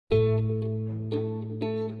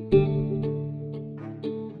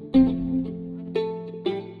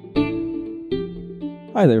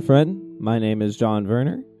Hi there, friend. My name is John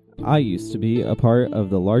Werner. I used to be a part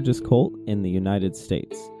of the largest cult in the United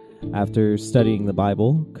States. After studying the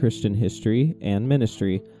Bible, Christian history, and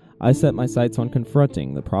ministry, I set my sights on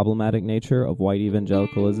confronting the problematic nature of white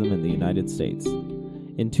evangelicalism in the United States.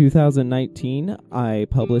 In 2019, I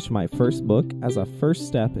published my first book as a first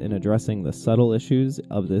step in addressing the subtle issues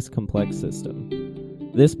of this complex system.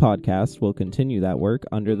 This podcast will continue that work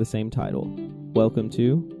under the same title. Welcome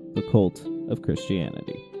to The Cult of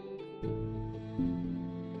Christianity.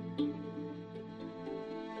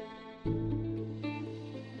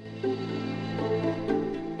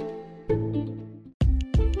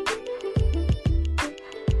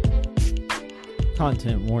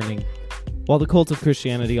 Content warning. While the Cult of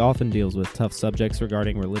Christianity often deals with tough subjects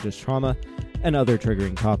regarding religious trauma and other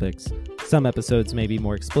triggering topics, some episodes may be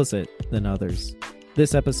more explicit than others.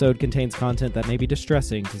 This episode contains content that may be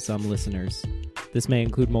distressing to some listeners. This may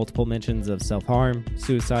include multiple mentions of self-harm,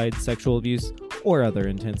 suicide, sexual abuse, or other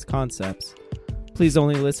intense concepts. Please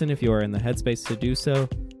only listen if you are in the headspace to do so.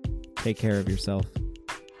 Take care of yourself.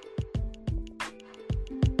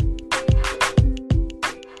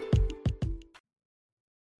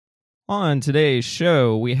 On today's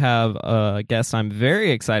show, we have a guest I'm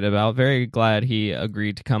very excited about. Very glad he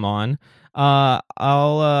agreed to come on.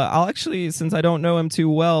 I'll actually, since I don't know him too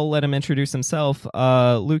well, let him introduce himself.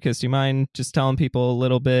 Lucas, do you mind just telling people a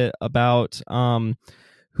little bit about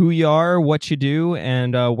who you are, what you do,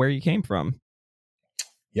 and where you came from?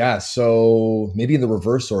 Yeah, so maybe in the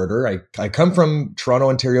reverse order. I come from Toronto,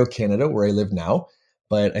 Ontario, Canada, where I live now.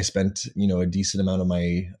 But I spent, a decent amount of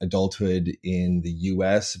my adulthood in the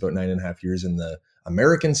U.S., about 9.5 years in the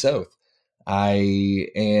American South. I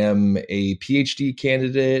am a PhD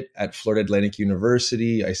candidate at Florida Atlantic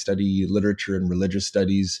University. I study literature and religious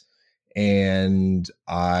studies, and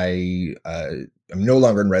I am no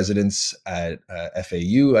longer in residence at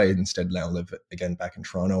FAU. I instead now live again back in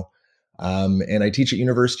Toronto, and I teach at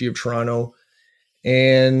University of Toronto.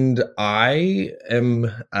 And I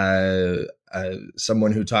am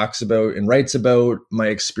someone who talks about and writes about my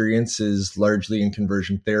experiences largely in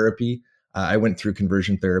conversion therapy. I went through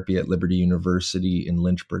conversion therapy at Liberty University in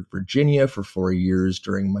Lynchburg, Virginia for 4 years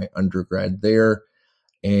during my undergrad there.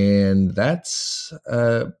 And that's,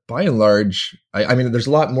 by and large, I mean, there's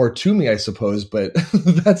a lot more to me, I suppose, but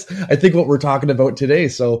that's, I think, what we're talking about today.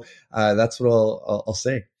 So that's what I'll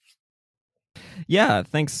say. Yeah,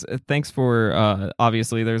 thanks for,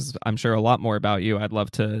 obviously there's, I'm sure, a lot more about you. I'd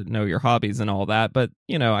love to know your hobbies and all that, but,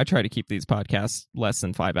 I try to keep these podcasts less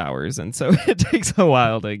than 5 hours, and so it takes a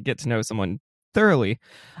while to get to know someone thoroughly.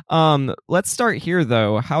 Let's start here,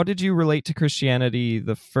 though. How did you relate to Christianity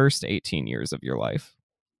the first 18 years of your life?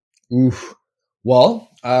 Oof. Well,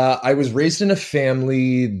 I was raised in a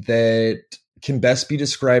family that can best be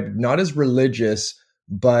described not as religious,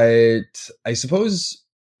 but I suppose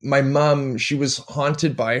my mom, she was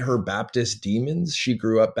haunted by her Baptist demons. She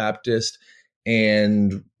grew up Baptist.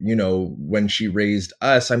 And, when she raised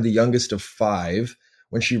us, I'm the youngest of 5.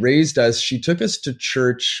 When she raised us, she took us to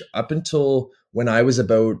church up until when I was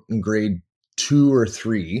about in grade 2 or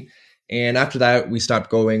 3. And after that, we stopped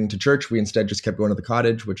going to church. We instead just kept going to the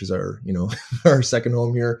cottage, which is our, our second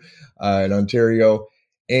home here in Ontario.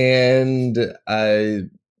 And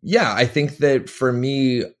I think that for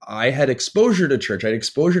me, I had exposure to church. I had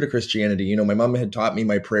exposure to Christianity. My mom had taught me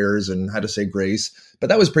my prayers and how to say grace, but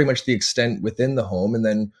that was pretty much the extent within the home. And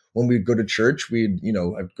then when we'd go to church,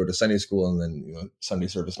 I'd go to Sunday school and then, Sunday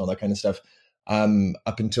service and all that kind of stuff,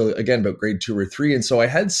 up until, again, about grade 2 or 3. And so I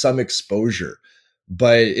had some exposure,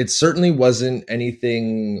 but it certainly wasn't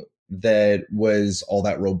anything that was all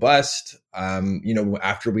that robust.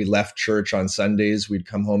 After we left church on Sundays, we'd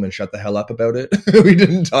come home and shut the hell up about it. We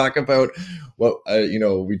didn't talk about what,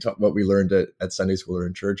 what we learned at Sunday school or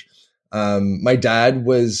in church. My dad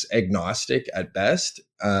was agnostic at best.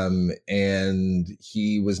 And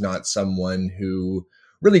he was not someone who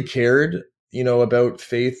really cared, about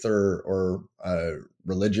faith or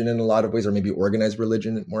religion in a lot of ways, or maybe organized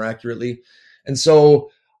religion more accurately. And so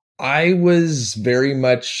I was very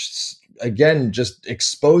much, again, just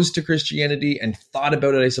exposed to Christianity and thought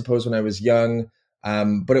about it, I suppose, when I was young.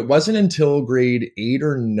 But it wasn't until grade 8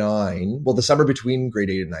 or 9, well, the summer between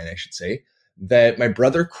grade 8 and 9, I should say, that my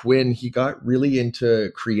brother Quinn, he got really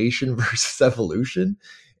into creation versus evolution.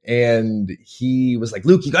 And he was like,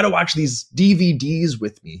 Luke, you got to watch these DVDs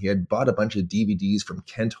with me. He had bought a bunch of DVDs from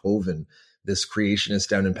Kent Hovind, this creationist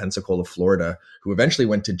down in Pensacola, Florida, who eventually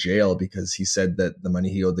went to jail because he said that the money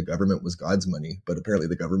he owed the government was God's money. But apparently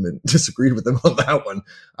the government disagreed with him on that one.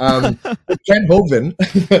 Kent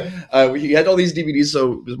Hovind, he had all these DVDs.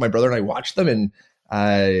 So my brother and I watched them. And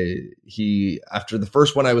uh, he after the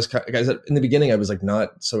first one, guys, in the beginning I was like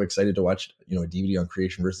not so excited to watch a DVD on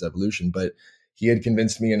creation versus evolution, but he had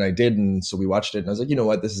convinced me and I did, and so we watched it, and I was like, you know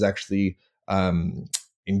what, this is actually um,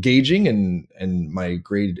 engaging, and my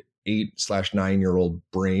grade 8/9-year-old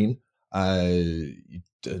brain uh,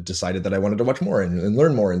 decided that I wanted to watch more and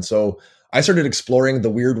learn more, and so I started exploring the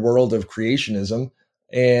weird world of creationism.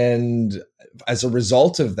 And as a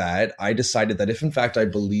result of that, I decided that if in fact I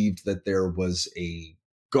believed that there was a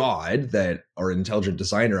God that or intelligent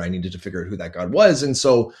designer, I needed to figure out who that God was. And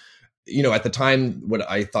so, at the time, what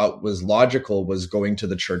I thought was logical was going to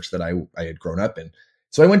the church that I had grown up in.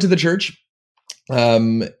 So I went to the church,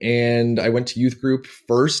 and I went to youth group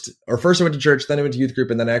first, or first I went to church, then I went to youth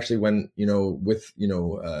group, and then I actually went,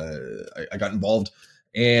 I got involved,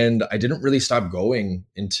 and I didn't really stop going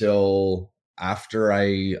until after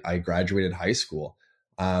I graduated high school.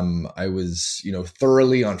 I was,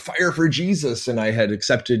 thoroughly on fire for Jesus, and I had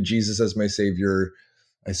accepted Jesus as my savior,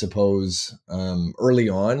 I suppose, early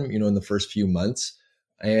on, in the first few months.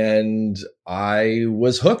 And I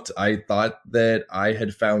was hooked. I thought that I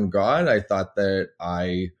had found God. I thought that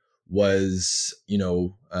I was,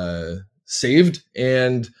 saved,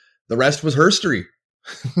 and the rest was herstory.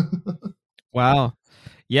 Wow.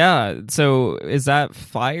 Yeah. So is that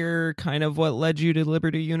fire kind of what led you to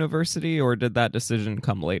Liberty University, or did that decision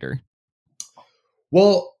come later?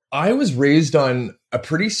 Well, I was raised on a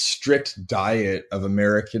pretty strict diet of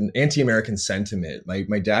anti-American sentiment.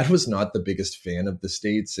 My dad was not the biggest fan of the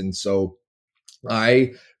States, and so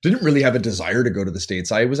I didn't really have a desire to go to the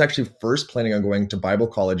States. I was actually first planning on going to Bible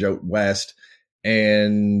college out west.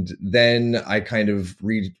 And then I kind of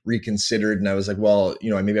reconsidered, and I was like, well,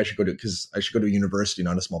 maybe I should because I should go to a university,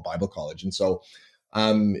 not a small Bible college. And so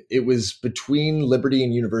it was between Liberty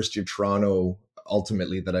and University of Toronto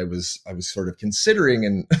ultimately that I was sort of considering,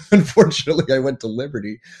 and unfortunately I went to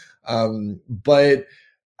Liberty. But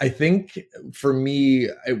I think for me,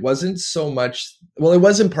 it wasn't so much. Well, it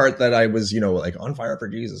was in part that I was, like on fire for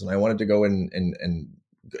Jesus, and I wanted to go and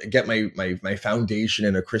get my foundation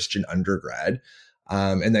in a Christian undergrad,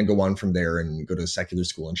 and then go on from there and go to secular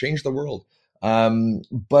school and change the world.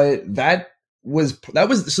 But that was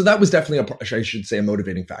definitely I should say a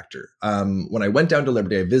motivating factor. When I went down to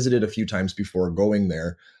Liberty, I visited a few times before going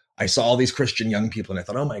there. I saw all these Christian young people, and I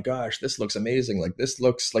thought, oh my gosh, this looks amazing. Like, this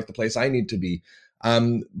looks like the place I need to be.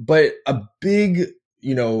 But a big,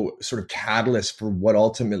 sort of catalyst for what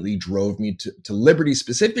ultimately drove me to Liberty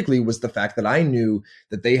specifically was the fact that I knew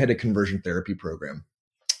that they had a conversion therapy program.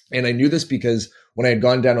 And I knew this because when I had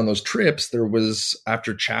gone down on those trips, there was,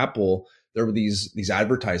 after chapel, there were these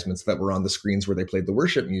advertisements that were on the screens where they played the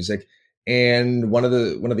worship music. And one of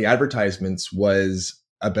the advertisements was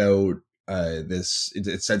about this.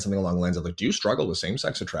 It said something along the lines of like, "Do you struggle with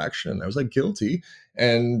same-sex attraction?" And I was like, guilty.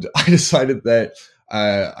 And I decided that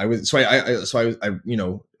I was so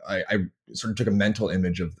I sort of took a mental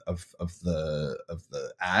image of the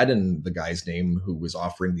ad and the guy's name who was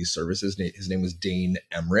offering these services. His name was Dane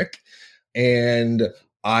Emmerich, and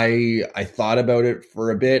I thought about it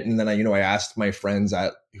for a bit, and then I asked my friends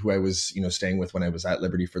who I was staying with when I was at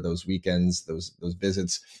Liberty for those weekends, those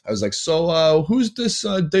visits. I was like, so who's this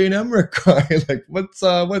Dane Emmerich guy? Like,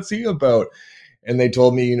 what's he about? And they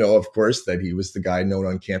told me, of course, that he was the guy known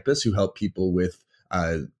on campus who helped people with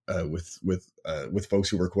folks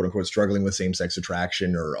who were quote unquote struggling with same-sex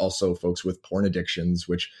attraction, or also folks with porn addictions,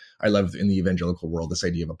 which I love in the evangelical world, this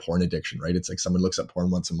idea of a porn addiction, right? It's like someone looks at porn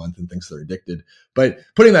once a month and thinks they're addicted. But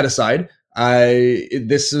putting that aside,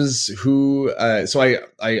 this is who, so I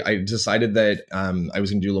decided that I was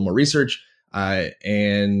going to do a little more research,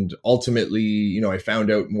 and ultimately, I found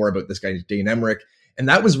out more about this guy, Dane Emmerich. And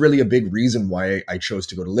that was really a big reason why I chose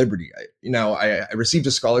to go to Liberty. I received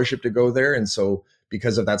a scholarship to go there. And so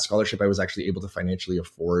because of that scholarship, I was actually able to financially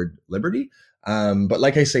afford Liberty. But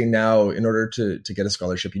like I say now, in order to get a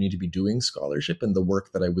scholarship, you need to be doing scholarship. And the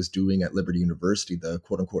work that I was doing at Liberty University, the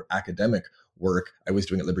quote unquote academic work I was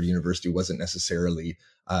doing at Liberty University, wasn't necessarily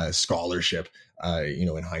scholarship,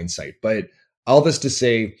 in hindsight. But all this to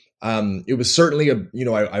say, it was certainly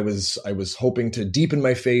I was hoping to deepen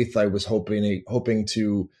my faith. I was hoping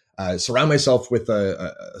to surround myself with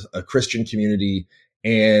a Christian community,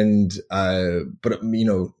 and but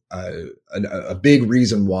a big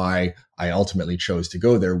reason why I ultimately chose to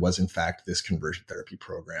go there was in fact this conversion therapy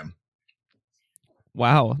program.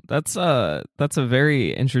 Wow, that's a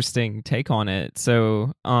very interesting take on it.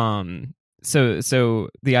 So, so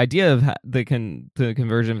the idea of the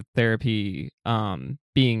conversion therapy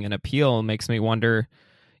being an appeal makes me wonder,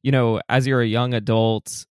 as you're a young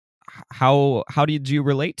adult, how did you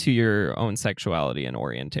relate to your own sexuality and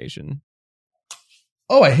orientation?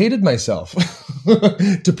 Oh, I hated myself,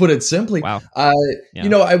 to put it simply. Wow. You Yeah.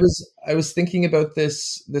 know, I was thinking about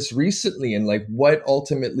this recently, and like what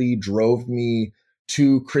ultimately drove me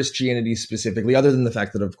to Christianity specifically, other than the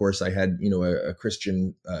fact that, of course, I had, you know, a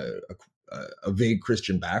Christian, a vague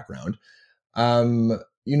Christian background.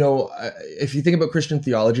 You know, if you think about Christian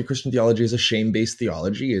theology is a shame-based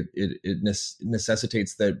theology. It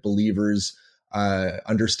necessitates that believers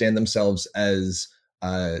understand themselves as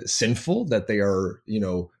sinful, that they are, you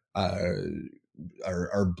know,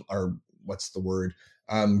 are what's the word,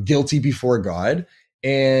 guilty before God.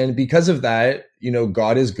 And because of that, you know,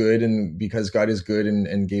 God is good, and because God is good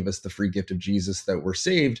and gave us the free gift of Jesus, that we're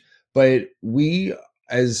saved. But we,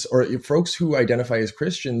 as or folks who identify as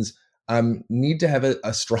Christians, need to have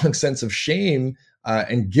a strong sense of shame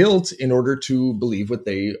and guilt in order to believe what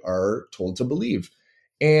they are told to believe.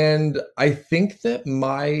 And I think that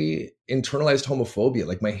my internalized homophobia,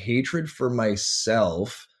 like my hatred for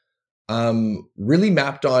myself, really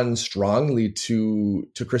mapped on strongly to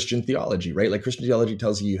Christian theology, right? Like Christian theology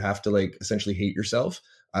tells you have to like essentially hate yourself,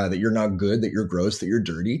 that you're not good, that you're gross, that you're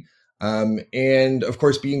dirty. And of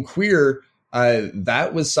course, being queer,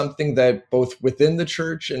 that was something that both within the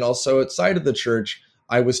church and also outside of the church,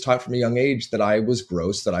 I was taught from a young age that I was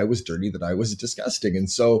gross, that I was dirty, that I was disgusting. And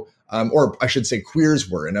so, or I should say queers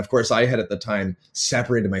were. And of course, I had at the time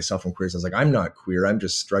separated myself from queers. I was like, I'm not queer. I'm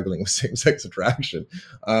just struggling with same-sex attraction.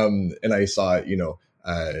 And I saw, you know,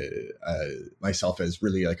 myself as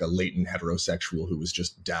really like a latent heterosexual who was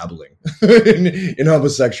just dabbling in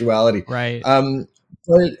homosexuality. Right.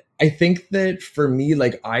 But I think that for me,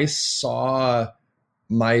 like I saw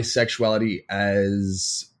my sexuality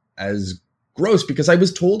as gross because I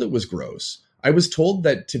was told it was gross. I was told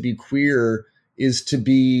that to be queer is to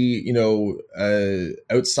be, you know,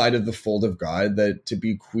 outside of the fold of God, that to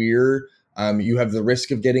be queer, you have the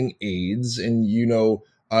risk of getting AIDS, and, you know,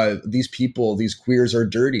 these people, these queers are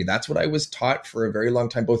dirty. That's what I was taught for a very long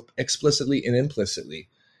time, both explicitly and implicitly.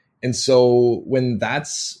 And so when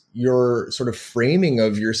that's your sort of framing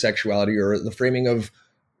of your sexuality, or the framing of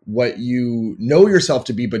what you know yourself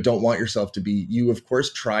to be but don't want yourself to be, you of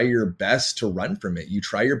course try your best to run from it. You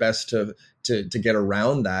try your best to get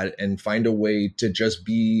around that and find a way to just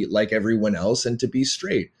be like everyone else and to be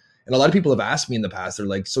straight. And a lot of people have asked me in the past, they're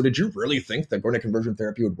like, so did you really think that going to conversion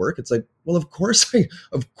therapy would work? It's like, well, of course I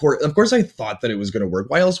thought that it was going to work.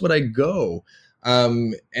 Why else would I go?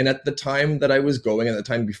 And at the time that I was going, and the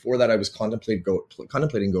time before that I was contemplating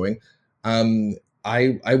going,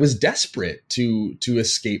 I was desperate to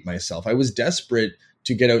escape myself. I was desperate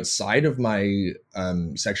to get outside of my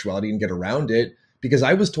sexuality and get around it, because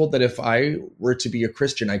I was told that if I were to be a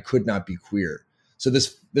Christian, I could not be queer. So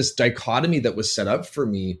this dichotomy that was set up for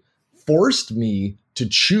me forced me to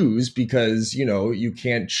choose, because, you know, you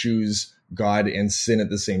can't choose God and sin at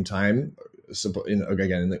the same time. So,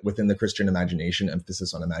 again, within the Christian imagination,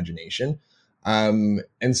 emphasis on imagination. And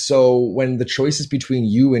so when the choice is between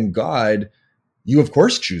you and God, you of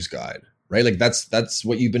course choose God, right? Like that's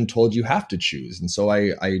what you've been told you have to choose. And so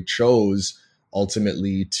I chose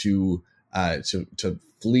ultimately to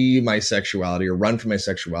flee my sexuality, or run from my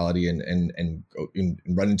sexuality, and go and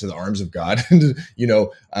run into the arms of God, and, you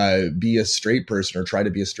know, be a straight person, or try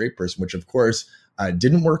to be a straight person, which of course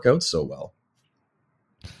didn't work out so well.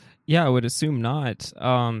 Yeah, I would assume not.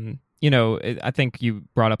 You know, I think you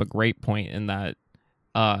brought up a great point in that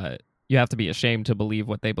you have to be ashamed to believe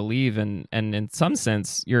what they believe, and in some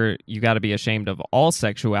sense you got to be ashamed of all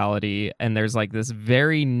sexuality, and there's like this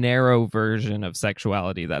very narrow version of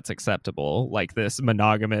sexuality that's acceptable, like this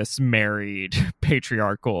monogamous, married,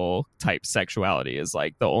 patriarchal type sexuality is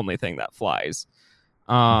like the only thing that flies,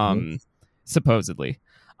 Mm-hmm. supposedly.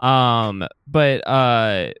 But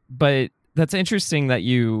that's interesting that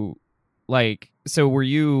you, like, so were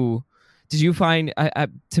you, did you find,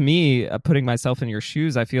 to me, putting myself in your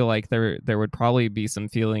shoes, I feel like there would probably be some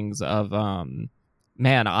feelings of,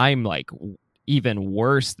 man, I'm like even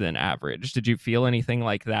worse than average. Did you feel anything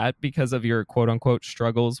like that because of your quote unquote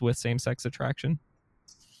struggles with same-sex attraction?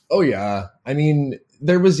 Oh yeah. I mean,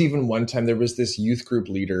 there was even one time, there was this youth group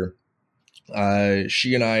leader.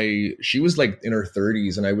 She was like in her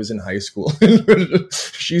 30s and I was in high school.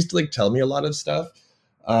 She used to like tell me a lot of stuff,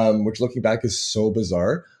 which looking back is so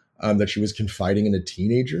bizarre, that she was confiding in a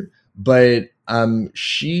teenager. But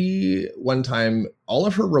she, one time, all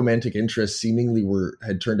of her romantic interests seemingly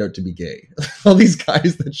had turned out to be gay. All these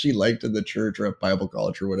guys that she liked in the church or at Bible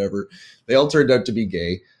college or whatever, they all turned out to be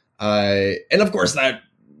gay. And of course that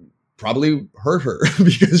probably hurt her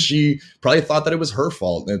because she probably thought that it was her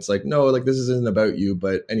fault. And it's like, no, like this isn't about you.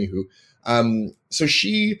 But anywho, so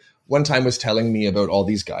she one time was telling me about all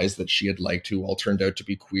these guys that she had liked who all turned out to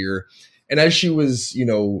be queer. And as she was,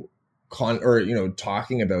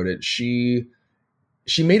 talking about it, she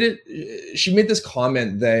made this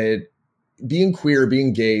comment that being queer,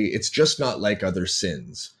 being gay, it's just not like other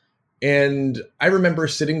sins. And I remember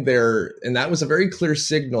sitting there, and that was a very clear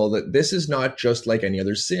signal that this is not just like any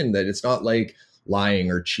other sin, that it's not like lying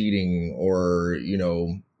or cheating or,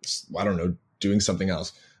 I don't know, doing something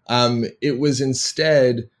else. It was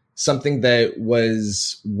instead something that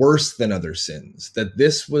was worse than other sins, that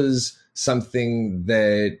this was something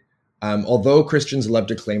that, although Christians love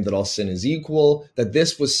to claim that all sin is equal, that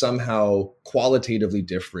this was somehow qualitatively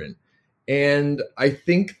different. And I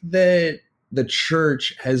think that the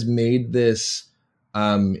church has made this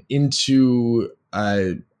into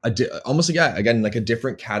almost again like a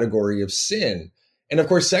different category of sin. And of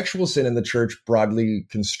course, sexual sin in the church, broadly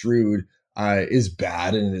construed, is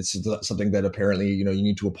bad, and it's something that apparently you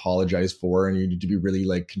need to apologize for, and you need to be really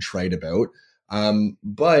like contrite about.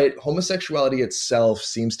 But homosexuality itself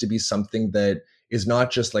seems to be something that is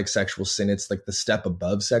not just like sexual sin; it's like the step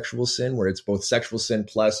above sexual sin, where it's both sexual sin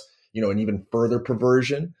plus an even further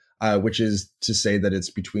perversion. Which is to say that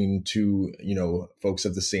it's between two, folks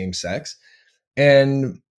of the same sex.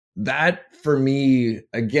 And that for me,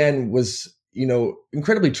 again, was,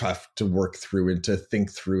 incredibly tough to work through and to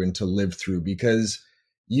think through and to live through, because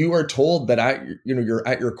you are told that you're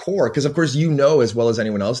at your core, because of course, as well as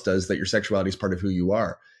anyone else does, that your sexuality is part of who you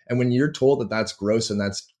are. And when you're told that that's gross and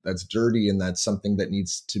that's dirty and that's something that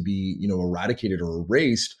needs to be, eradicated or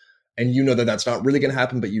erased, and that that's not really going to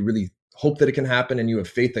happen, but you really hope that it can happen, and you have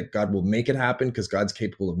faith that God will make it happen because God's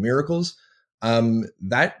capable of miracles.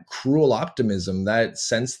 That cruel optimism, that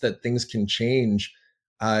sense that things can change,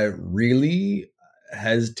 really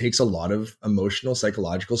takes a lot of emotional,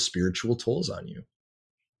 psychological, spiritual tolls on you.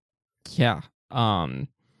 Yeah.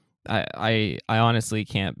 I honestly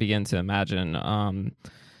can't begin to imagine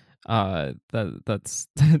that's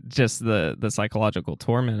just the psychological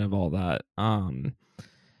torment of all that.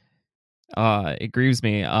 It grieves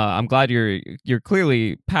me. I'm glad you're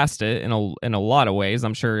clearly past it in a lot of ways.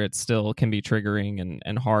 I'm sure it still can be triggering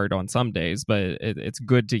and hard on some days, but it's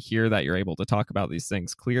good to hear that you're able to talk about these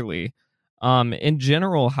things clearly. In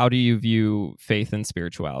general, how do you view faith and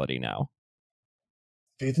spirituality now?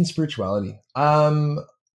 Faith and spirituality. I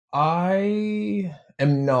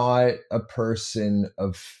am not a person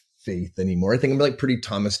of faith anymore. I think I'm like pretty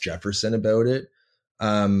Thomas Jefferson about it.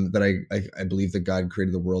 That I believe that God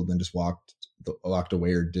created the world and then just walked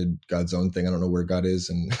away or did God's own thing. I don't know where God is,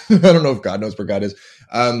 and I don't know if God knows where God is.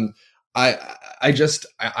 I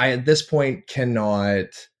at this point cannot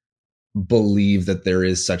believe that there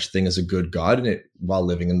is such thing as a good God in it while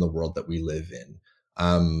living in the world that we live in.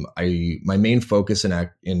 My main focus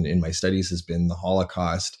in my studies has been the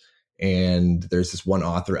Holocaust. And there's this one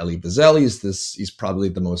author, Elie Wiesel. He's probably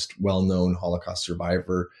the most well-known Holocaust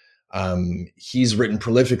survivor. He's written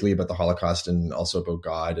prolifically about the Holocaust and also about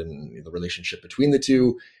God and the relationship between the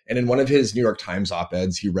two. And in one of his New York Times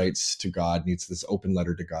op-eds, he writes to God, and it's this open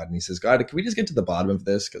letter to God. And he says, God, can we just get to the bottom of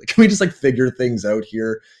this? Can we just like figure things out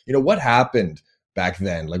here? What happened back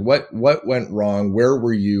then? Like what went wrong? Where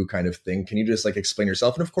were you, kind of thing? Can you just like explain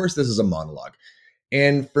yourself? And of course, this is a monologue.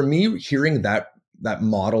 And for me, hearing that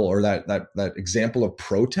model or that example of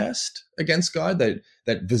protest against God, that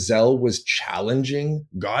Wiesel was challenging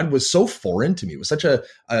God, was so foreign to me. It was such an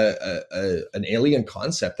alien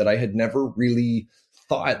concept that I had never really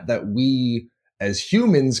thought that we as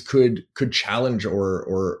humans could challenge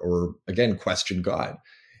or again question God.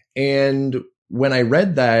 And when I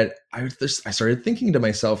read that, I started thinking to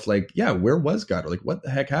myself, like, yeah, where was God? Or like, what the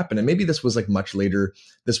heck happened? And maybe this was like much later.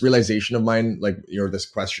 This realization of mine, like, this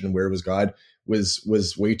question, where was God,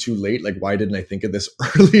 was way too late. Like, why didn't I think of this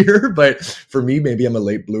earlier? But for me, maybe I'm a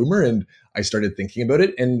late bloomer, and I started thinking about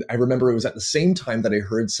it. And I remember it was at the same time that I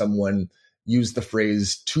heard someone use the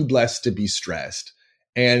phrase "too blessed to be stressed."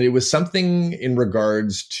 And it was something in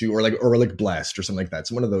regards to, or like blessed or something like that.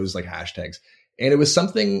 It's one of those like hashtags. And it was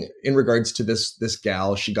something in regards to this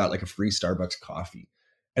gal. She got like a free Starbucks coffee.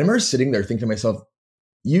 And I remember sitting there thinking to myself,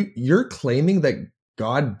 you're claiming that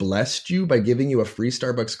God blessed you by giving you a free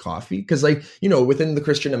Starbucks coffee? Because like, within the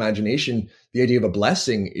Christian imagination, the idea of a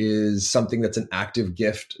blessing is something that's an active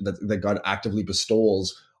gift that God actively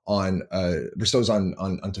bestows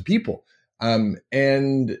onto people.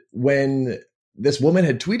 And when this woman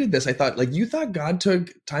had tweeted this, I thought, like, you thought God took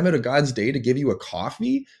time out of God's day to give you a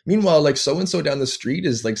coffee? Meanwhile, like, so-and-so down the street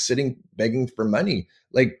is like sitting begging for money.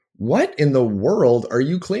 Like, what in the world are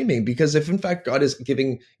you claiming? Because if in fact God is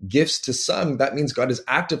giving gifts to some, that means God is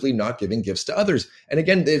actively not giving gifts to others. And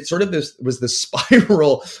again, it sort of this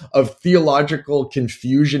spiral of theological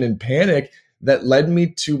confusion and panic that led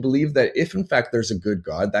me to believe that if in fact there's a good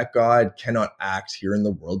God, that God cannot act here in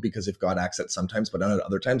the world, because if God acts at sometimes but not at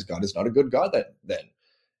other times, God is not a good God then.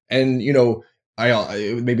 And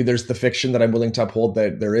maybe there's the fiction that I'm willing to uphold,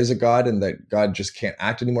 that there is a God and that God just can't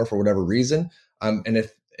act anymore for whatever reason.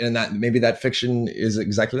 And that maybe that fiction is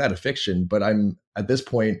exactly that, a fiction. But I'm at this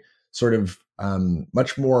point sort of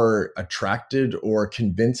much more attracted or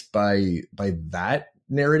convinced by that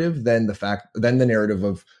narrative than the narrative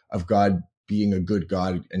of God being a good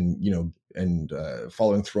God, and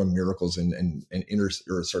following through on miracles and inner,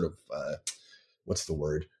 or sort of what's the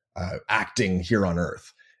word, acting here on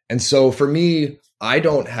earth. And so for me, I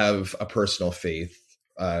don't have a personal faith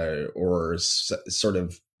or sort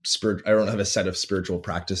of spirit. I don't have a set of spiritual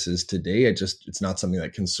practices today. It's not something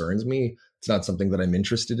that concerns me. It's not something that I'm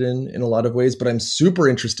interested in a lot of ways, but I'm super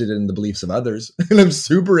interested in the beliefs of others. And I'm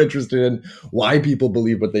super interested in why people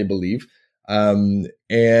believe what they believe. And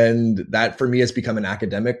that for me has become an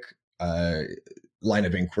academic line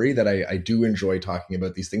of inquiry, that I do enjoy talking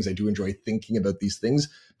about these things. I do enjoy thinking about these things,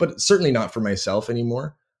 but certainly not for myself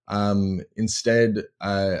anymore. Instead,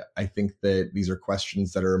 I think that these are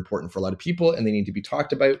questions that are important for a lot of people, and they need to be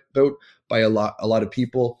talked about by a lot of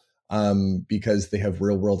people, because they have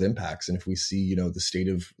real world impacts. And if we see, the state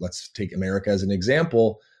of, let's take America as an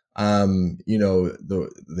example, the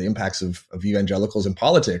impacts of evangelicals in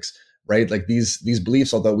politics, right? Like these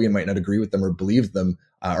beliefs, although we might not agree with them or believe them,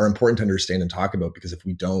 are important to understand and talk about, because if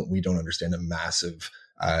we don't understand a massive,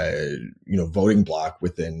 voting bloc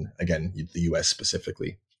within, again, the U.S.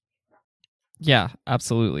 specifically. Yeah,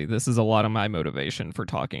 absolutely. This is a lot of my motivation for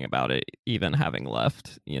talking about it, even having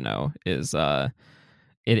left, is it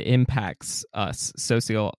impacts us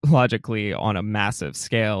sociologically on a massive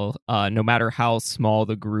scale, no matter how small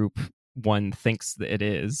the group one thinks that it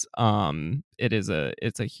is.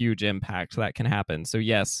 It's a huge impact that can happen. So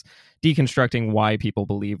yes, deconstructing why people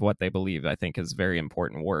believe what they believe, I think, is very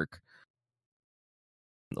important work.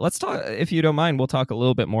 Let's talk, if you don't mind, we'll talk a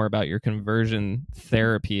little bit more about your conversion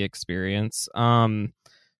therapy experience.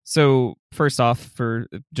 So first off, for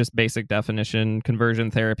just basic definition, conversion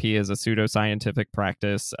therapy is a pseudoscientific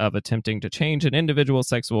practice of attempting to change an individual's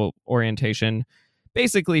sexual orientation,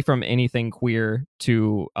 basically from anything queer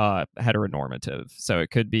to heteronormative. So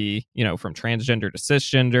it could be, from transgender to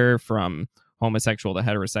cisgender, from homosexual to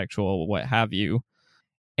heterosexual, what have you.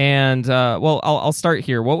 And I'll start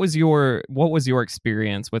here. What was your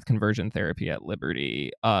experience with conversion therapy at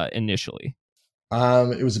Liberty initially?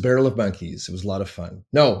 It was a barrel of monkeys. It was a lot of fun.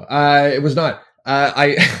 No, it was not.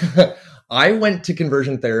 I I went to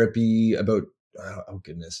conversion therapy about, oh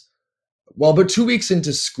goodness. Well, about 2 weeks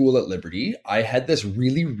into school at Liberty, I had this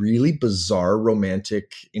really, really bizarre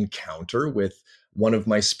romantic encounter with one of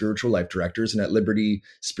my spiritual life directors. And at Liberty,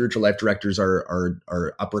 spiritual life directors are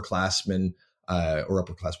upperclassmen, or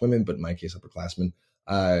upper class women, but in my case, upperclassmen,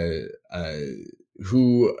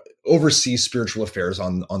 who oversee spiritual affairs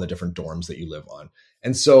on the different dorms that you live on.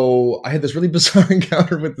 And so I had this really bizarre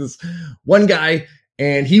encounter with this one guy,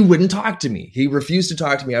 and he wouldn't talk to me. He refused to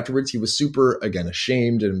talk to me afterwards. He was super, again,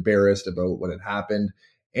 ashamed and embarrassed about what had happened.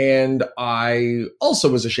 And I also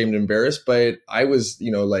was ashamed and embarrassed, but I was,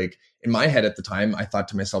 like, in my head at the time, I thought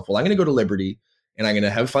to myself, well, I'm going to go to Liberty and I'm going to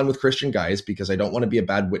have fun with Christian guys, because I don't want to be a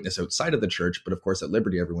bad witness outside of the church. But of course, at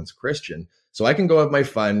Liberty, everyone's a Christian. So I can go have my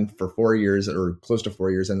fun for 4 years, or close to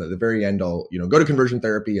 4 years. And at the very end, I'll, go to conversion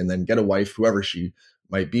therapy and then get a wife, whoever she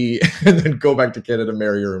might be, and then go back to Canada,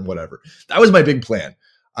 marry her, and whatever. That was my big plan.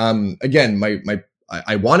 Again,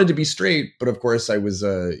 I wanted to be straight, but of course I was,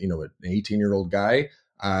 an 18-year-old guy,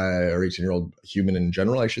 or 18-year-old human in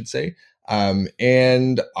general, I should say.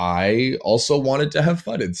 And I also wanted to have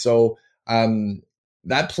fun. And so,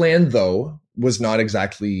 that plan, though, was not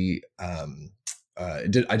exactly, I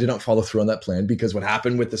did not follow through on that plan, because what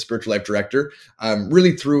happened with the spiritual life director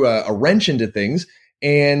really threw a wrench into things.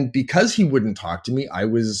 And because he wouldn't talk to me, I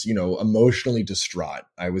was, emotionally distraught.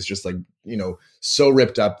 I was just like, so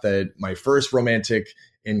ripped up that my first romantic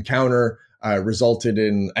encounter resulted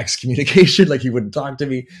in excommunication. Like, he wouldn't talk to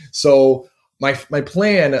me. So my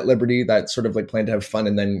plan at Liberty, that sort of like plan to have fun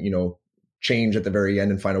and then, change at the very end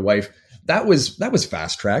and find a wife, that was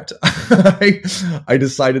fast tracked. I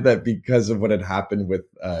decided that because of what had happened with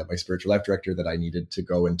my spiritual life director, that I needed to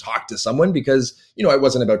go and talk to someone, because, I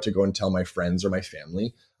wasn't about to go and tell my friends or my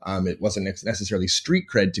family. It wasn't necessarily street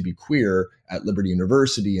cred to be queer at Liberty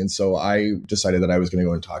University. And so I decided that I was going to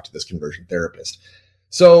go and talk to this conversion therapist.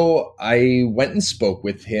 So I went and spoke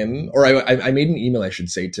with him, or I made an email, I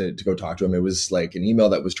should say, to go talk to him. It was like an email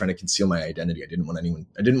that was trying to conceal my identity. I didn't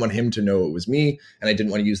want him to know it was me, and I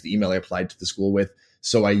didn't want to use the email I applied to the school with.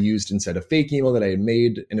 So I used instead a fake email that I had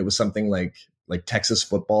made, and it was something like Texas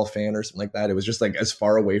football fan or something like that. It was just like as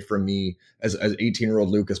far away from me as 18-year-old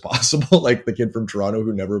Luke as possible, like the kid from Toronto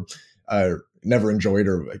who never enjoyed,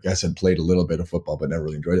 or I guess had played a little bit of football, but never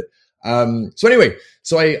really enjoyed it. So anyway,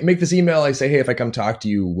 so I make this email. I say, hey, if I come talk to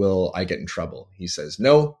you, will I get in trouble? He says,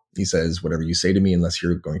 no. He says, whatever you say to me, unless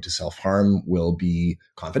you're going to self-harm, will be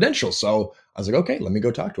confidential. So I was like, okay, let me go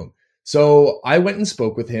talk to him. So I went and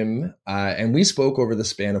spoke with him, and we spoke over the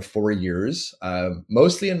span of 4 years,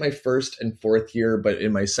 mostly in my first and fourth year, but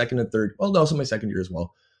in my second and third, well, also my second year as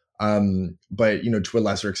well. But, to a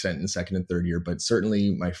lesser extent in second and third year, but certainly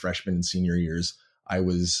my freshman and senior years, I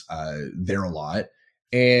was there a lot.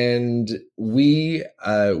 And we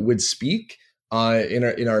would speak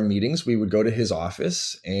in our meetings. We would go to his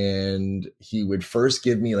office, and he would first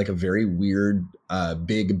give me like a very weird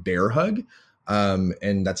big bear hug,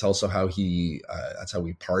 and that's also how that's how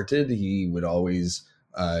we parted. He would always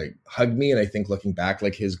hug me, and I think looking back,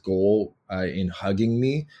 like his goal in hugging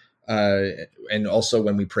me, and also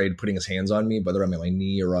when we prayed, putting his hands on me, whether I'm on my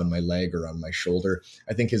knee or on my leg or on my shoulder,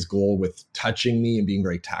 I think his goal with touching me and being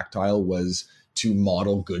very tactile was to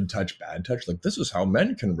model good touch, bad touch. Like, this is how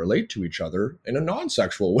men can relate to each other in a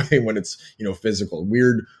non-sexual way when it's, physical.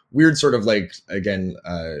 Weird sort of like, again,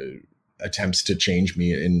 attempts to change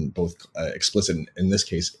me in both explicit, in this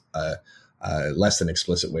case, less than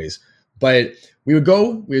explicit ways. But we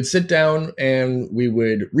would sit down and we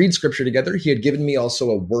would read scripture together. He had given me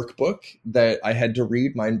also a workbook that I had to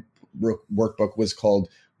read. My workbook was called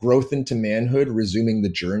Growth into Manhood, Resuming the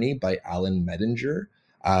Journey by Alan Medinger.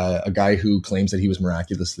 A guy who claims that he was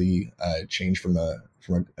miraculously changed from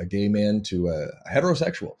a gay man to a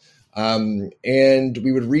heterosexual. And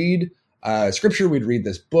we would read scripture. We'd read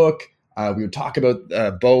this book. We would talk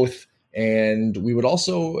about both. And we would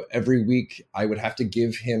also, every week, I would have to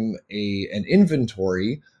give him an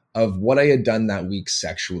inventory of what I had done that week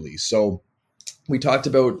sexually. So we talked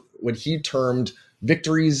about what he termed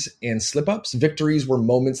victories and slip-ups. Victories were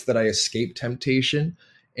moments that I escaped temptation.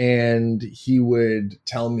 And he would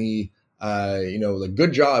tell me, like,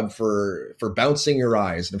 good job for bouncing your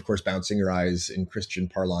eyes. And of course, bouncing your eyes in Christian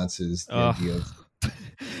parlance is the idea of...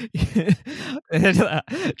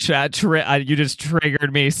 You just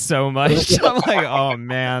triggered me so much. I'm like, oh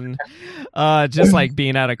man, just like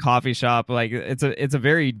being at a coffee shop, like it's a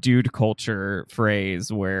very dude culture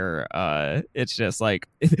phrase where it's just like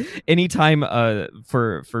anytime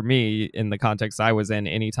for me in the context I was in,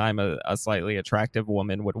 anytime a slightly attractive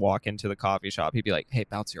woman would walk into the coffee shop, he'd be like, hey,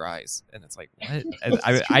 bounce your eyes. And it's like, what?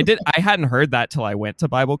 I hadn't heard that till I went to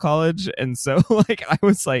Bible college, and so like I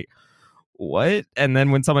was like, what? And then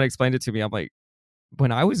when someone explained it to me, I'm like,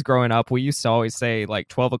 when I was growing up, we used to always say like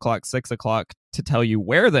 12 o'clock, 6 o'clock to tell you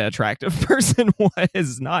where the attractive person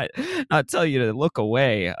was, not tell you to look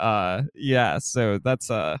away. Yeah. So that's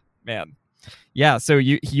man. Yeah. So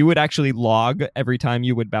you would actually log every time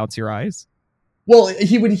you would bounce your eyes? Well,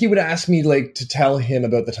 he would ask me like to tell him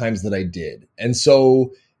about the times that I did. And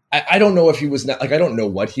so I don't know if he was not like, I don't know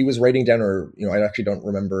what he was writing down, or, I actually don't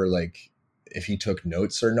remember like if he took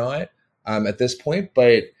notes or not. At this point,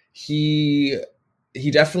 but he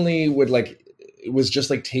definitely would like, it was just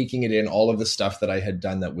like taking it in, all of the stuff that I had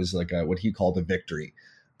done that was like what he called a victory.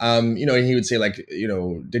 And he would say like,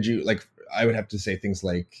 did you like, I would have to say things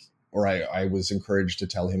like, or I was encouraged to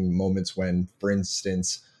tell him moments when, for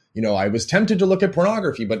instance, I was tempted to look at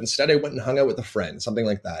pornography, but instead I went and hung out with a friend, something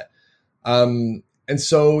like that. And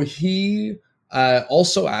so he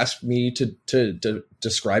also asked me to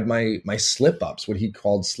describe my slip-ups, what he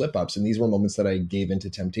called slip-ups. And these were moments that I gave into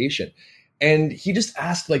temptation. And he just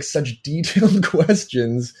asked like such detailed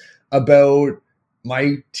questions about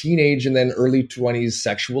my teenage and then early 20s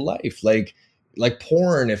sexual life, like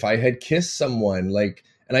porn, if I had kissed someone, like,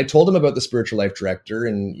 and I told him about the spiritual life director,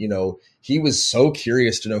 and, he was so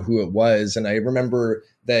curious to know who it was. And I remember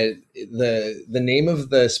that the name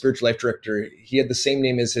of the spiritual life director, he had the same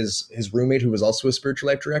name as his roommate, who was also a spiritual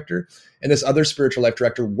life director. And this other spiritual life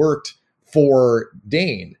director worked for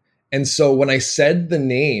Dane. And so when I said the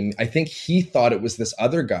name, I think he thought it was this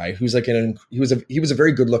other guy who's like he was a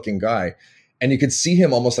very good looking guy. And you could see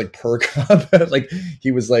him almost like perk up. Like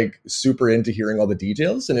he was like super into hearing all the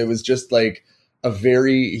details. And it was just like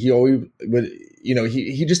he always would,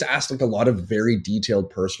 he just asked like a lot of very detailed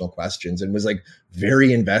personal questions, and was like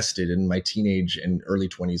very invested in my teenage and early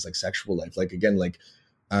 20s, like sexual life. Like, again, like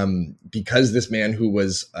because this man who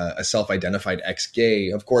was a self-identified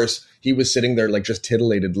ex-gay, of course, he was sitting there like just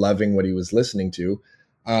titillated, loving what he was listening to,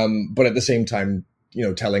 but at the same time,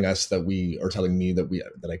 telling us that telling me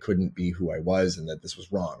that I couldn't be who I was and that this was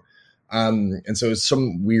wrong. And so it's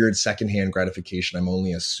some weird secondhand gratification. I'm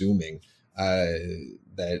only assuming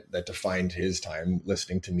that defined his time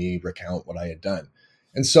listening to me recount what I had done.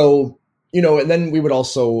 And so, and then we would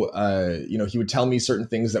also, he would tell me certain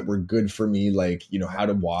things that were good for me, like, how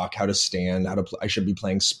to walk, how to stand, I should be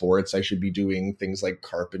playing sports. I should be doing things like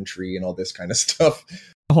carpentry and all this kind of stuff.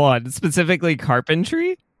 Hold on, specifically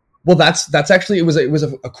carpentry? Well, that's actually, it was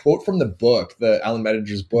a quote from the book, the Alan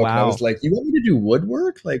Mettinger's book. Wow. And I was like, you want me to do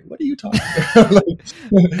woodwork? Like, what are you talking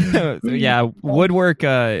about? Yeah, woodwork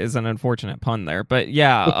is an unfortunate pun there, but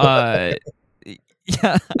yeah,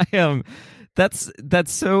 yeah, I am. That's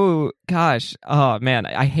so, gosh, oh man,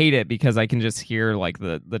 I hate it because I can just hear like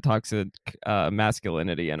the toxic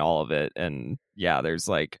masculinity and all of it, and yeah, there's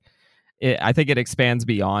like, I think it expands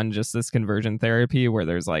beyond just this conversion therapy where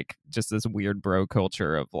there's like just this weird bro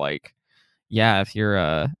culture of like, yeah, if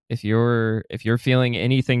you're feeling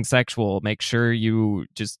anything sexual, make sure you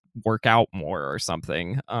just work out more or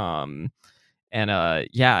something. Yeah,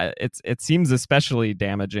 it seems especially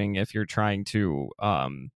damaging if you're trying to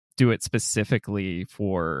do it specifically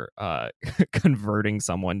for converting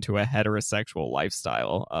someone to a heterosexual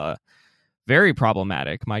lifestyle. Very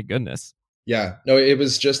problematic, my goodness. Yeah, no, it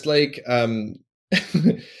was just like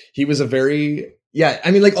he was I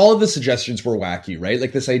mean, like all of the suggestions were wacky, right?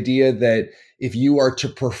 Like this idea that if you are to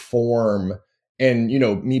perform, and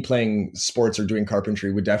me playing sports or doing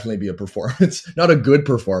carpentry would definitely be a performance, not a good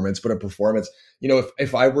performance, but a performance.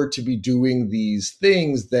 If I were to be doing these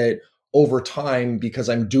things that over time, because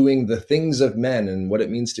I'm doing the things of men and what it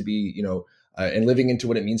means to be, and living into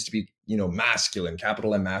what it means to be, masculine,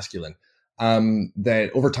 capital M masculine, that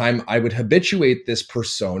over time I would habituate this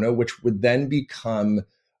persona, which would then become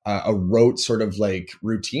a rote sort of like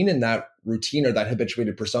routine. And that routine or that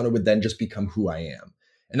habituated persona would then just become who I am.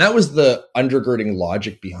 And that was the undergirding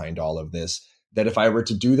logic behind all of this, that if I were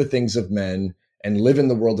to do the things of men and live in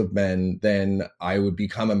the world of men, then I would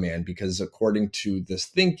become a man, because according to this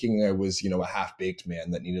thinking, I was, a half-baked man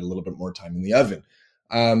that needed a little bit more time in the oven.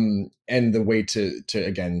 And the way to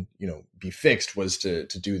again, be fixed was to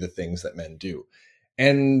do the things that men do.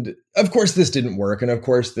 And of course, this didn't work. And of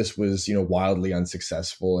course, this was, wildly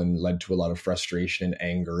unsuccessful and led to a lot of frustration and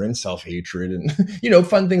anger and self-hatred and,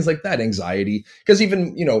 fun things like that, anxiety. Because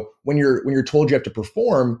even, when you're told you have to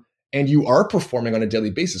perform and you are performing on a daily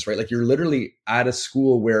basis, right? Like you're literally at a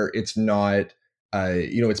school where it's not,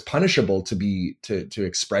 it's punishable to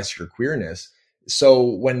express your queerness. So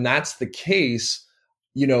when that's the case,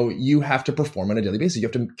 you have to perform on a daily basis. You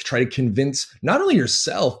have to try to convince not only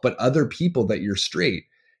yourself, but other people that you're straight.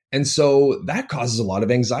 And so that causes a lot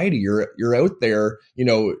of anxiety. You're out there,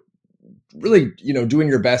 really, doing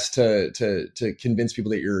your best to convince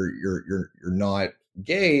people that you're not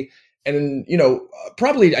gay. And,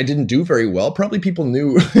 probably I didn't do very well. Probably people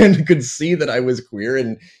knew and could see that I was queer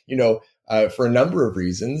and, for a number of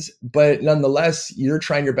reasons, but nonetheless, you're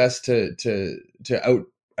trying your best to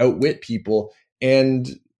outwit people.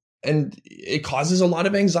 And it causes a lot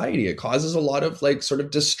of anxiety. It causes a lot of like sort of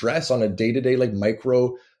distress on a day-to-day, like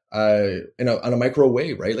micro, on a micro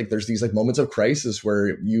way, right? Like there's these like moments of crisis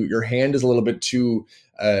where your hand is a little bit too,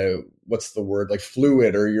 what's the word? Like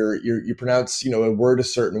fluid, or you pronounce, a word a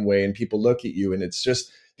certain way and people look at you, and it's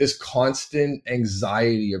just this constant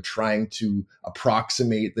anxiety of trying to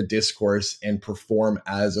approximate the discourse and perform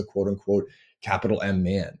as a quote unquote capital M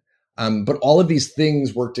man. But all of these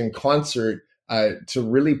things worked in concert to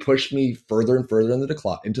really push me further and further into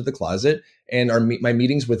the closet. And my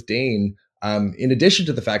meetings with Dane, in addition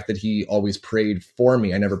to the fact that he always prayed for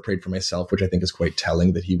me, I never prayed for myself, which I think is quite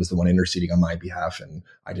telling, that he was the one interceding on my behalf and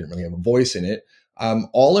I didn't really have a voice in it.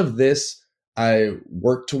 All of this, I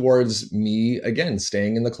worked towards me, again,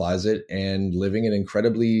 staying in the closet and living an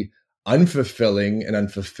incredibly unfulfilling and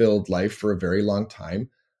unfulfilled life for a very long time.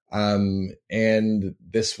 And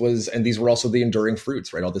these were also the enduring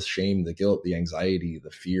fruits, right? All this shame, the guilt, the anxiety,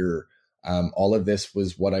 the fear, all of this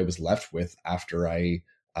was what I was left with after I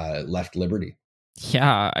left Liberty.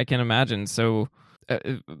 Yeah, I can imagine. So,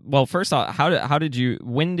 well, first off,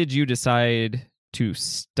 when did you decide to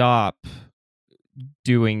stop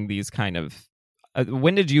doing these kind of,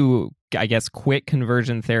 when did you, I guess, quit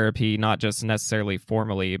conversion therapy, not just necessarily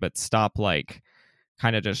formally, but stop like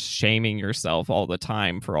kind of just shaming yourself all the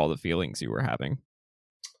time for all the feelings you were having?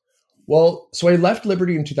 Well, so I left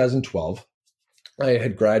Liberty in 2012. I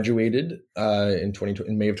had graduated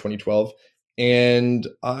in May of 2012, and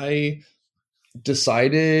I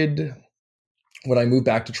decided when I moved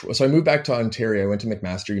back to, so I moved back to Ontario. I went to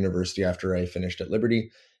McMaster University after I finished at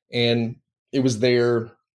Liberty. And it was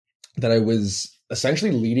there that I was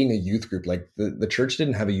essentially leading a youth group. Like the church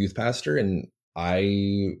didn't have a youth pastor, and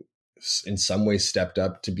I, in some ways, stepped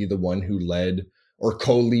up to be the one who led or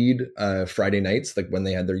co-lead Friday nights, like when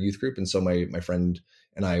they had their youth group. And so my friend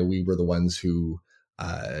and I, we were the ones who,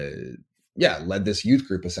 led this youth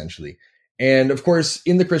group essentially. And of course,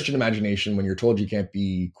 in the Christian imagination, when you're told you can't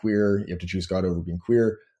be queer, you have to choose God over being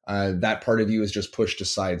queer. That part of you is just pushed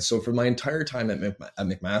aside. So for my entire time at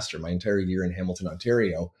McMaster, my entire year in Hamilton,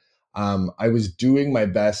 Ontario, I was doing my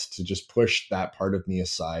best to just push that part of me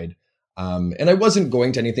aside. And I wasn't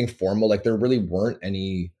going to anything formal. Like there really weren't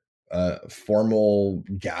any formal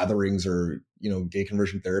gatherings or, gay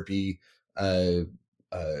conversion therapy,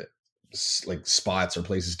 like spots or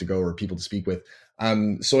places to go or people to speak with.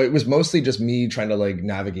 So it was mostly just me trying to like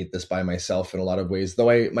navigate this by myself in a lot of ways.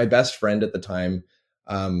 Though my best friend at the time,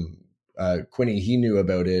 Quinny, he knew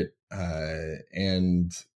about it,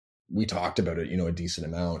 and we talked about it, a decent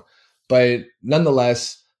amount. But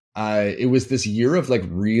nonetheless, it was this year of like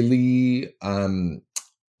really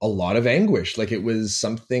a lot of anguish. Like it was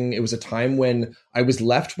a time when I was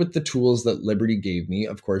left with the tools that Liberty gave me,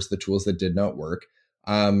 of course, the tools that did not work.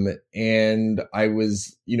 And I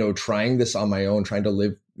was, trying this on my own, trying to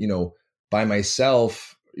live, by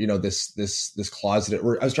myself, this closet,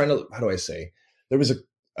 or I was trying to, how do I say, there was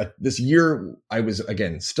this year I was,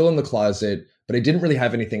 again, still in the closet, but I didn't really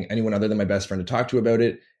have anyone other than my best friend to talk to about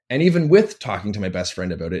it. And even with talking to my best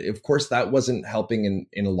friend about it, of course, that wasn't helping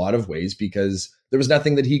in a lot of ways because there was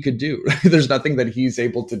nothing that he could do. There's nothing that he's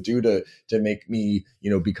able to do to make me,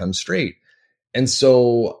 become straight. And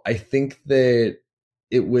so I think that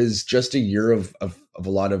it was just a year of a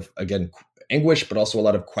lot of, again, anguish, but also a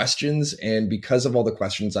lot of questions. And because of all the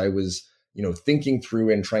questions I was, thinking through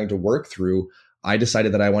and trying to work through, I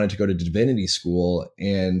decided that I wanted to go to divinity school.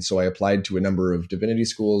 And so I applied to a number of divinity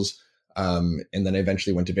schools. And then I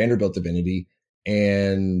eventually went to Vanderbilt Divinity.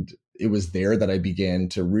 And it was there that I began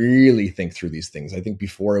to really think through these things. I think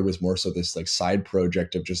before it was more so this like side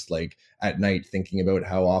project of just like at night thinking about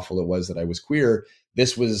how awful it was that I was queer.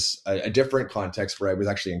 This was a different context where I was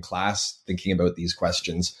actually in class thinking about these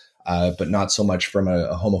questions, but not so much from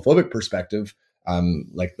a homophobic perspective,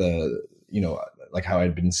 like like how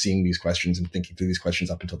I'd been seeing these questions and thinking through these questions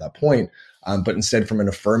up until that point, but instead from an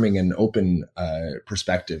affirming and open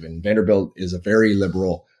perspective. And Vanderbilt is a very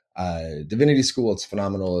liberal divinity school. It's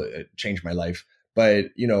phenomenal. It changed my life. But,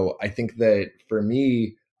 I think that for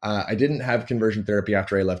me, I didn't have conversion therapy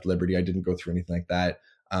after I left Liberty. I didn't go through anything like that.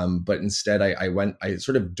 But instead I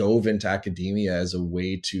sort of dove into academia as a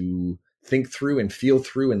way to think through and feel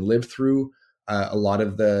through and live through a lot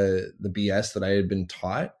of the BS that I had been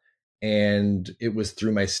taught. And it was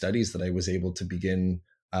through my studies that I was able to begin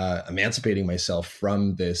emancipating myself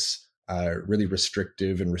from this really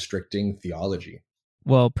restrictive and restricting theology.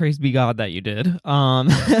 Well, praise be God that you did. I'm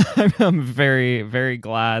very, very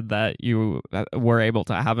glad that you were able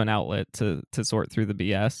to have an outlet to sort through the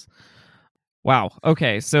BS. Wow.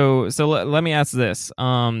 Okay. So let me ask this.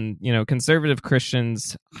 Conservative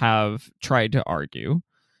Christians have tried to argue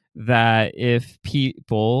that if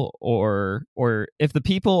people or if the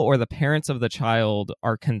people or the parents of the child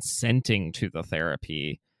are consenting to the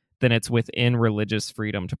therapy, then it's within religious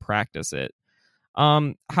freedom to practice it.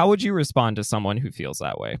 How would you respond to someone who feels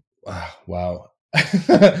that way? Wow.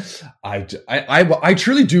 I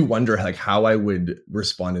truly do wonder like how I would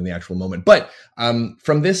respond in the actual moment. But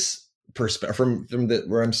from this perspective, from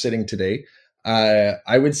where I'm sitting today,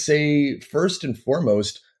 I would say first and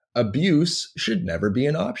foremost, abuse should never be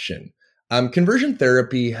an option. Conversion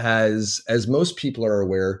therapy has, as most people are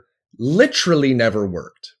aware, literally never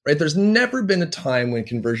worked, right? There's never been a time when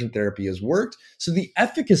conversion therapy has worked. So the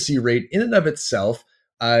efficacy rate in and of itself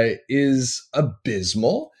is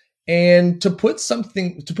abysmal. And to put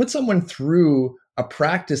someone through a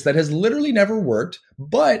practice that has literally never worked,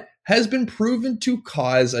 but has been proven to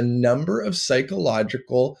cause a number of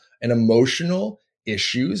psychological and emotional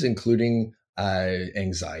issues, including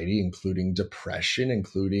anxiety, including depression,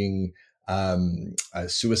 including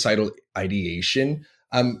suicidal ideation.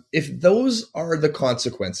 If those are the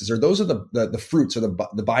consequences, or those are the fruits or the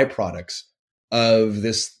byproducts of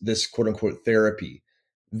this quote unquote therapy,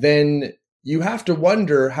 then you have to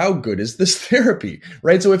wonder, how good is this therapy,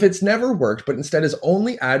 right? So if it's never worked, but instead is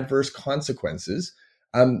only adverse consequences,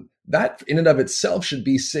 that in and of itself should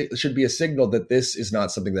be a signal that this is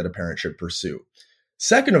not something that a parent should pursue.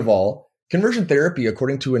 Second of all, conversion therapy,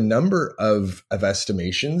 according to a number of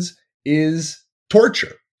estimations, is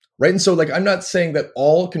torture, right? And so like, I'm not saying that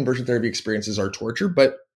all conversion therapy experiences are torture,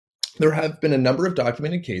 but there have been a number of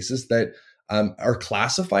documented cases that are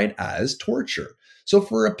classified as torture. So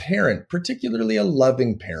for a parent, particularly a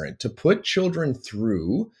loving parent, to put children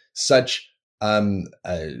through such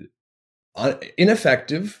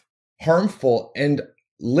ineffective, harmful, and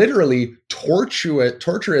literally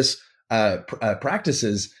torturous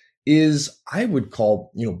practices is, I would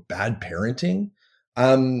call, bad parenting.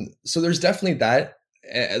 So there's definitely that.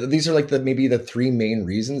 These are like maybe the three main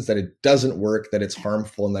reasons that it doesn't work, that it's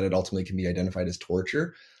harmful, and that it ultimately can be identified as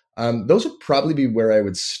torture. Those would probably be where I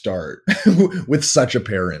would start with such a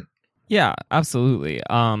parent. Yeah, absolutely.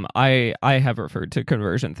 I have referred to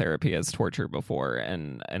conversion therapy as torture before,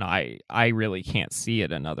 and I really can't see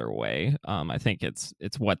it another way. I think it's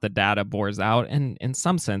what the data bores out, and in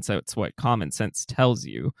some sense, it's what common sense tells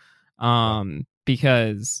you.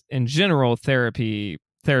 Because in general,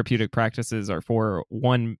 therapeutic practices are for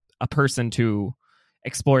a person to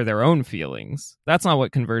explore their own feelings. That's not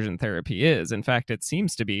what conversion therapy is. In fact, it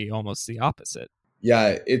seems to be almost the opposite.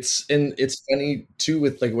 Yeah, it's funny too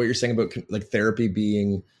with like what you're saying about like therapy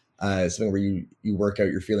being something where you work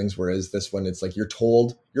out your feelings, whereas this one it's like you're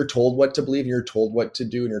told what to believe, you're told what to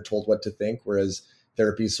do, and you're told what to think. Whereas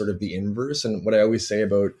therapy is sort of the inverse. And what I always say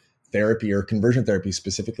about therapy, or conversion therapy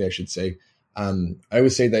specifically, I should say, I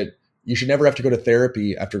always say that you should never have to go to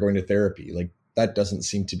therapy after going to therapy. Like that doesn't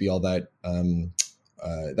seem to be all that.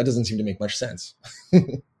 That doesn't seem to make much sense.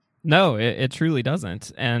 No, it truly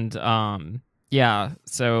doesn't. And yeah,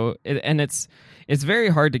 so it's very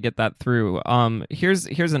hard to get that through.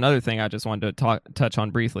 Here's another thing I just wanted to touch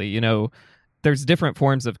on briefly. There's different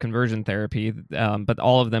forms of conversion therapy, but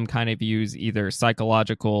all of them kind of use either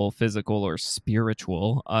psychological, physical, or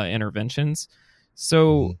spiritual interventions.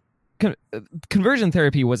 So conversion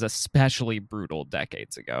therapy was especially brutal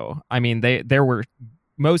decades ago. I mean, there were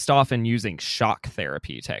most often using shock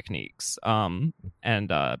therapy techniques. There's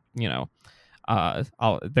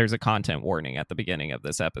a content warning at the beginning of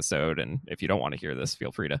this episode, and if you don't want to hear this,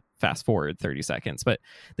 feel free to fast forward 30 seconds. But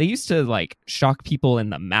they used to like shock people in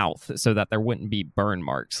the mouth so that there wouldn't be burn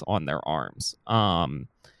marks on their arms. And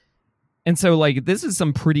so like this is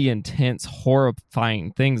some pretty intense,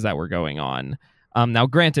 horrifying things that were going on. Now,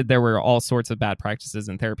 granted, there were all sorts of bad practices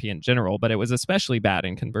in therapy in general, but it was especially bad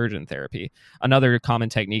in conversion therapy. Another common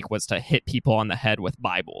technique was to hit people on the head with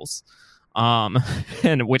Bibles.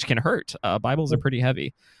 And which can hurt. Bibles are pretty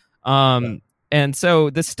heavy. And so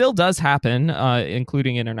this still does happen,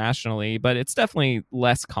 including internationally, but it's definitely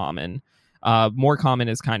less common. More common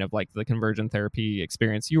is kind of like the conversion therapy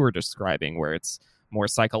experience you were describing, where it's more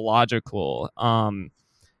psychological.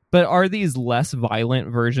 But are these less violent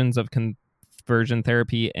versions of conversion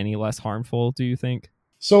therapy any less harmful, do you think?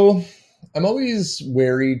 So I'm always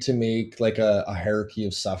wary to make like a hierarchy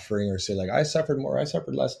of suffering, or say like I suffered more, I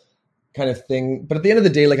suffered less, kind of thing. But at the end of the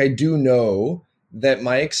day, like I do know that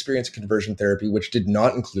my experience of conversion therapy, which did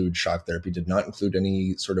not include shock therapy, did not include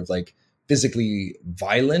any sort of like physically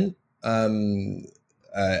violent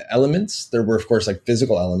elements. There were, of course, like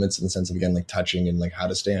physical elements in the sense of, again, like touching and like how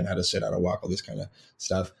to stand, how to sit, how to walk, all this kind of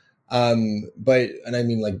stuff. And I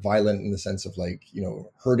mean like violent in the sense of like,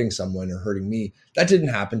 hurting someone or hurting me. That didn't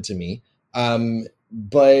happen to me.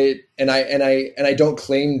 But I don't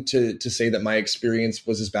claim to say that my experience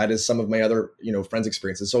was as bad as some of my other friends'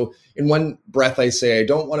 experiences. So in one breath I say I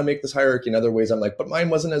don't want to make this hierarchy. In other ways I'm like, but mine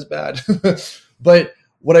wasn't as bad. But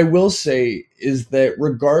what I will say is that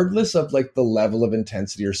regardless of like the level of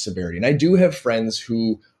intensity or severity, and I do have friends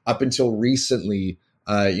who up until recently,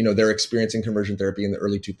 their experience in conversion therapy in the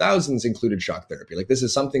early 2000s included shock therapy. Like this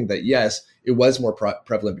is something that, yes, it was more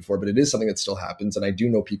prevalent before, but it is something that still happens. And I do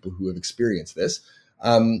know people who have experienced this.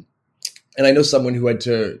 And I know someone who had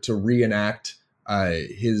to reenact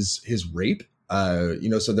his rape.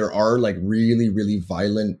 So there are like really, really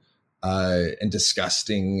violent and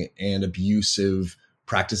disgusting and abusive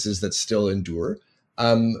practices that still endure.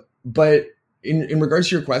 But in regards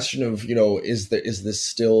to your question of, is this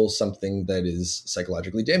still something that is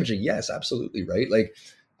psychologically damaging? Yes, absolutely. Right. Like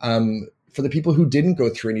for the people who didn't go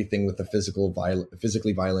through anything with a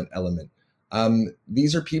physically violent element,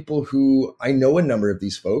 these are people who I know a number of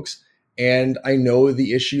these folks, and I know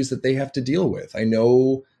the issues that they have to deal with. I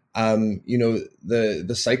know,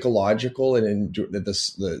 the psychological and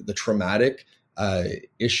the traumatic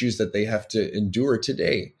issues that they have to endure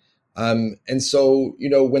today. And so,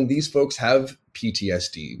 when these folks have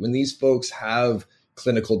PTSD, when these folks have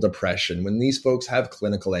clinical depression, when these folks have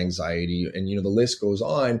clinical anxiety, and, the list goes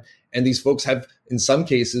on, and these folks have, in some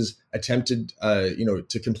cases, attempted,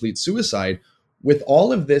 to complete suicide. With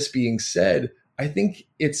all of this being said, I think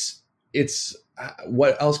it's it's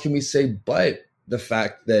what else can we say but the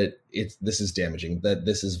fact that this is damaging, that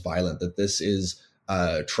this is violent, that this is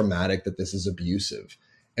traumatic, that this is abusive.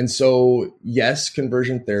 And so, yes,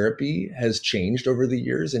 conversion therapy has changed over the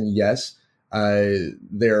years, and yes,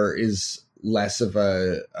 there is less of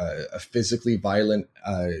a physically violent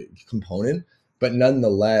component, but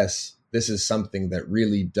nonetheless, this is something that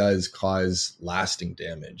really does cause lasting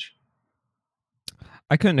damage.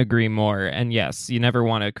 I couldn't agree more. And yes, you never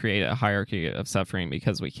want to create a hierarchy of suffering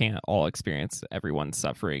because we can't all experience everyone's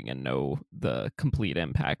suffering and know the complete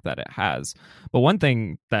impact that it has. But one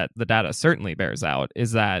thing that the data certainly bears out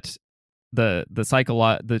is that the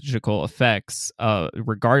psychological effects,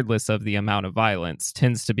 regardless of the amount of violence,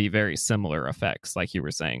 tends to be very similar effects, like you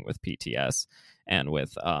were saying with PTS and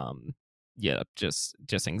with yeah, just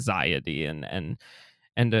anxiety and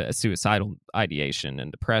suicidal ideation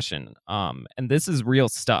and depression. And this is real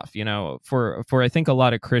stuff, you know, for I think a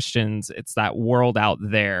lot of Christians, it's that world out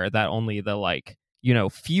there that only the, like, you know,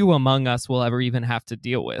 few among us will ever even have to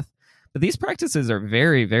deal with. But these practices are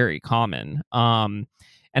very, very common.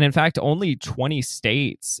 And in fact, only 20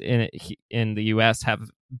 states in the US have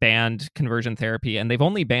banned conversion therapy, and they've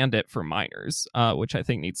only banned it for minors, which I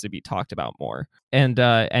think needs to be talked about more. And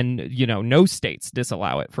you know, no states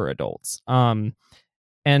disallow it for adults.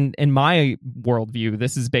 And in my worldview,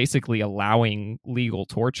 this is basically allowing legal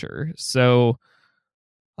torture. So,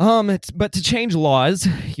 but to change laws,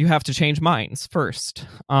 you have to change minds first.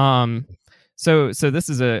 So this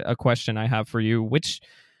is a question I have for you.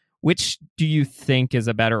 Which do you think is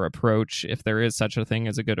a better approach, if there is such a thing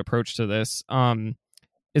as a good approach to this?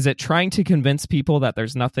 Is it trying to convince people that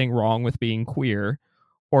there's nothing wrong with being queer,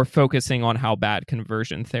 or focusing on how bad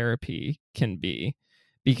conversion therapy can be?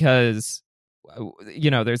 Because, you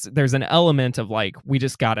know, there's an element of, like, we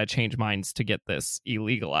just gotta change minds to get this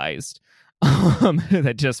illegalized,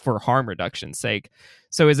 that just for harm reduction's sake.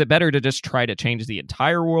 So is it better to just try to change the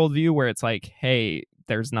entire worldview, where it's like, hey,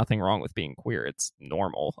 there's nothing wrong with being queer, it's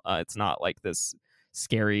normal, it's not like this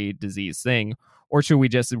scary disease thing? Or should we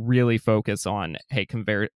just really focus on, hey,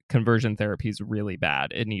 conversion therapy is really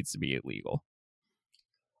bad, it needs to be illegal?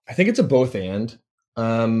 I think it's a both and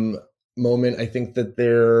um, moment. I think that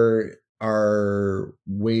there are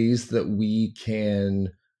ways that we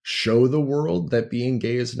can show the world that being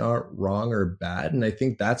gay is not wrong or bad. And I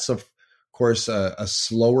think that's, of course, a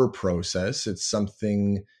slower process. It's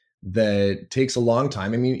something that takes a long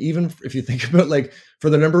time. I mean, even if you think about, like, for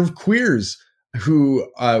the number of queers who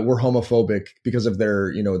were homophobic because of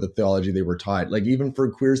their, you know, the theology they were taught, like, even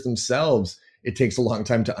for queers themselves, it takes a long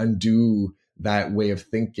time to undo that way of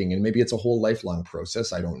thinking. And maybe it's a whole lifelong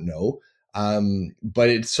process. I don't know. But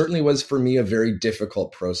it certainly was for me a very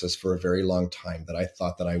difficult process for a very long time, that I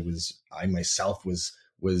thought that I myself was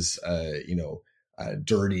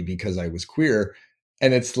dirty because I was queer.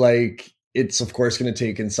 And it's like, it's of course going to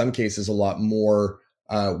take in some cases a lot more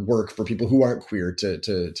work for people who aren't queer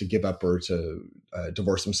to give up or to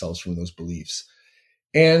divorce themselves from those beliefs.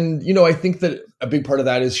 And, you know, I think that a big part of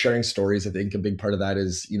that is sharing stories. I think a big part of that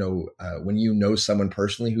is, you know, when you know someone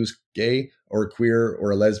personally who's gay or queer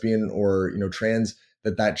or a lesbian or, you know, trans,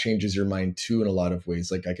 that changes your mind too in a lot of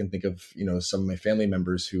ways. Like, I can think of, you know, some of my family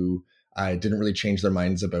members who didn't really change their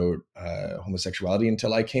minds about homosexuality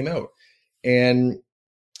until I came out. And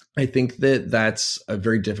I think that that's a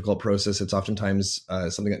very difficult process. It's oftentimes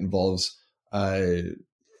something that involves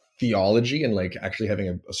theology and, like, actually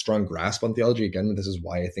having a strong grasp on theology. Again, this is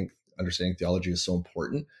why I think understanding theology is so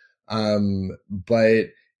important. But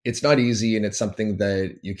it's not easy, and it's something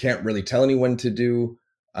that you can't really tell anyone to do,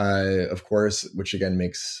 of course, which again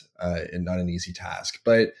makes it not an easy task.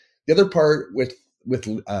 But the other part with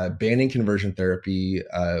banning conversion therapy,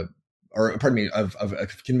 or pardon me, of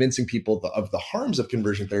convincing people of the harms of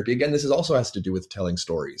conversion therapy, again, this is also has to do with telling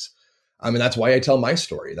stories. And that's why I tell my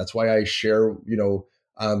story. That's why I share, you know,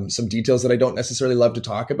 some details that I don't necessarily love to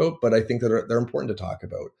talk about, but I think that they're important to talk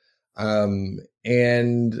about.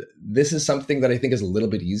 And this is something that I think is a little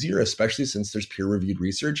bit easier, especially since there's peer-reviewed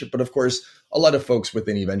research. But of course, a lot of folks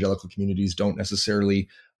within evangelical communities don't necessarily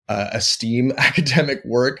esteem academic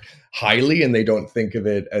work highly, and they don't think of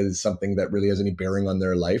it as something that really has any bearing on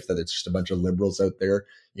their life, that it's just a bunch of liberals out there,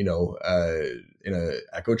 you know, in an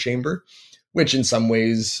echo chamber, which in some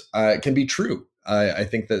ways can be true. I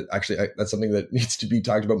think that actually that's something that needs to be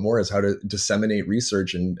talked about more, is how to disseminate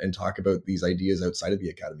research and talk about these ideas outside of the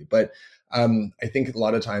academy. But I think a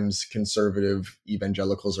lot of times conservative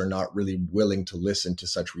evangelicals are not really willing to listen to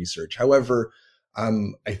such research. However,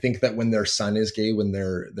 I think that when their son is gay, when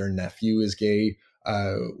their nephew is gay,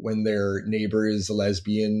 when their neighbor is a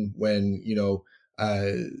lesbian, when, you know,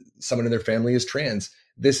 someone in their family is trans,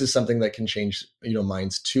 this is something that can change,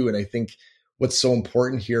 minds too. And I think what's so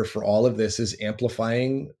important here for all of this is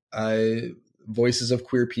amplifying voices of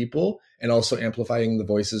queer people, and also amplifying the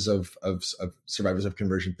voices of survivors of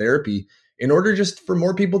conversion therapy, in order just for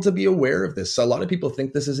more people to be aware of this. So a lot of people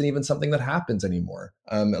think this isn't even something that happens anymore.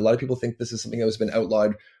 A lot of people think this is something that has been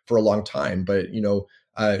outlawed for a long time, but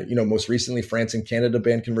most recently, France and Canada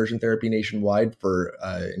banned conversion therapy nationwide.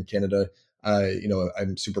 In Canada,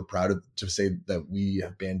 I'm super proud to say that we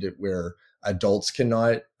have banned it where adults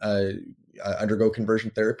cannot undergo conversion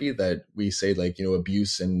therapy. That we say, like,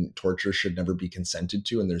 abuse and torture should never be consented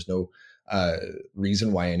to, and there's no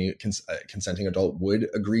reason why any consenting adult would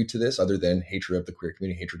agree to this, other than hatred of the queer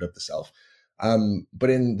community, hatred of the self. But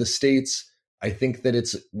in the States, I think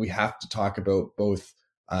that we have to talk about both,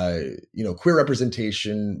 queer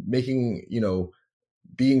representation, making,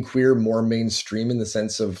 being queer more mainstream in the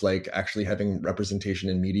sense of like actually having representation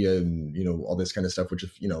in media and, all this kind of stuff, which,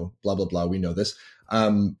 blah, blah, blah, we know this.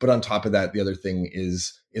 But on top of that, the other thing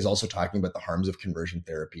is also talking about the harms of conversion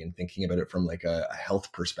therapy and thinking about it from like a health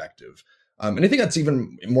perspective. And I think that's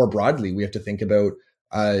even more broadly, we have to think about,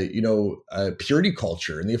 purity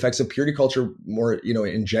culture and the effects of purity culture more,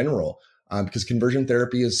 in general, because conversion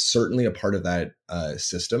therapy is certainly a part of that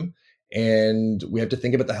system. And we have to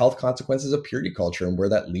think about the health consequences of purity culture and where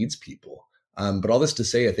that leads people. But all this to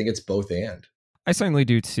say, I think it's both and. I certainly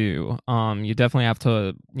do too. You definitely have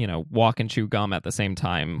to, walk and chew gum at the same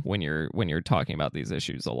time when you're talking about these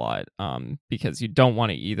issues a lot, because you don't want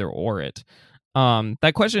to either or it.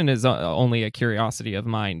 That question is only a curiosity of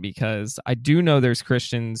mine, because I do know there's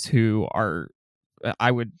Christians who are,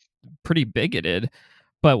 I would, pretty bigoted,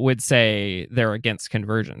 but would say they're against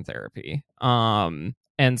conversion therapy.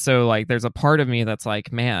 And so like there's a part of me that's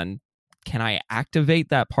like, man, can I activate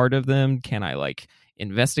that part of them? Can I like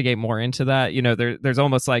investigate more into that? There's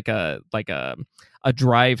almost like a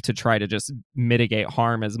drive to try to just mitigate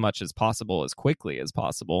harm as much as possible, as quickly as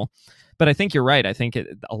possible. But I think you're right. I think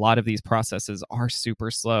a lot of these processes are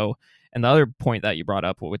super slow. And the other point that you brought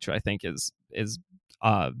up, which I think is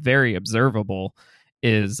very observable,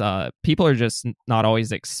 is people are just not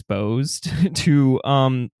always exposed to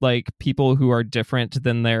like people who are different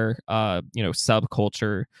than their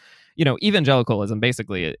subculture. Evangelicalism,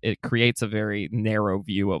 basically it creates a very narrow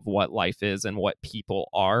view of what life is and what people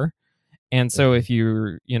are. And so if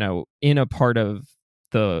you're in a part of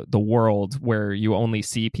the world where you only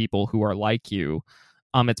see people who are like you,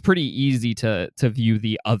 it's pretty easy to view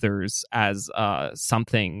the others as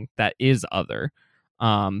something that is other.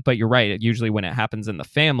 But you're right. Usually when it happens in the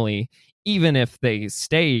family, even if they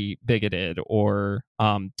stay bigoted or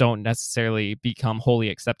don't necessarily become wholly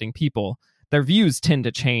accepting people, their views tend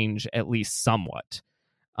to change at least somewhat.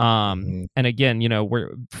 And again,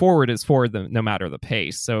 we're forward is forward no matter the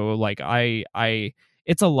pace. So like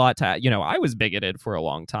it's a lot to, I was bigoted for a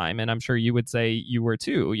long time, and I'm sure you would say you were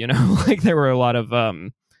too, like there were a lot of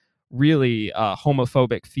really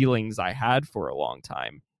homophobic feelings I had for a long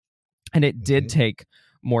time. And it did take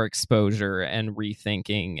more exposure and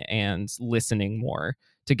rethinking and listening more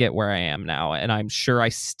to get where I am now. And I'm sure I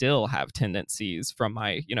still have tendencies from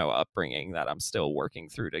my, upbringing that I'm still working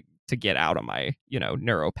through to get out of my,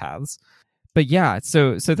 neuro paths. But yeah,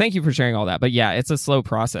 so thank you for sharing all that. But yeah, it's a slow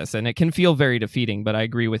process and it can feel very defeating, but I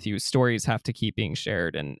agree with you. Stories have to keep being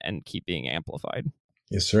shared and keep being amplified.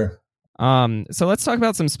 Yes, sir. So let's talk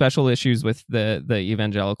about some special issues with the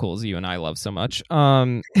evangelicals you and I love so much.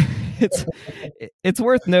 It's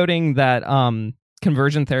worth noting that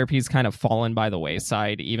conversion therapy has kind of fallen by the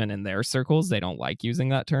wayside, even in their circles. They don't like using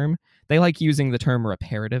that term. They like using the term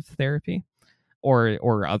reparative therapy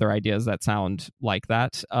or other ideas that sound like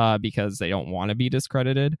that, because they don't want to be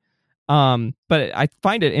discredited. But I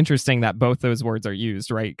find it interesting that both those words are used,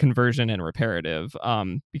 right? Conversion and reparative,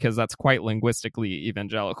 because that's quite linguistically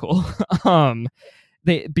evangelical.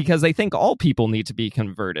 Because they think all people need to be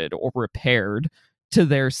converted or repaired to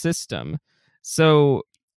their system. So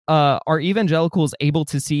are evangelicals able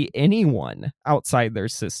to see anyone outside their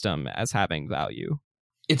system as having value?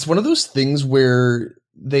 It's one of those things where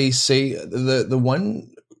they say the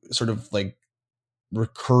one sort of like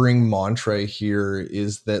recurring mantra here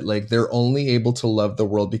is that like they're only able to love the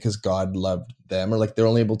world because God loved them, or like they're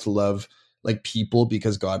only able to love like people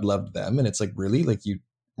because God loved them. And it's like, really, like you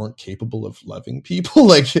weren't capable of loving people?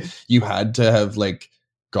 Like you had to have like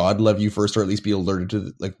God love you first, or at least be alerted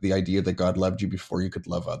to like the idea that God loved you before you could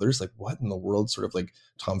love others. Like what in the world sort of like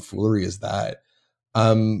tomfoolery is that?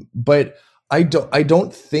 But I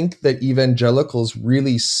don't think that evangelicals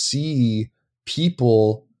really see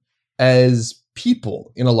people as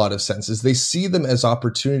people in a lot of senses. They see them as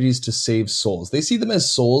opportunities to save souls. They see them as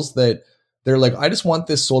souls that They're like, I just want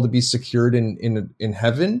this soul to be secured in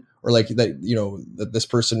heaven, or like that, that this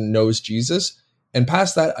person knows Jesus. And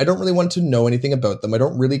past that, I don't really want to know anything about them. I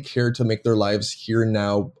don't really care to make their lives here and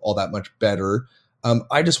now all that much better.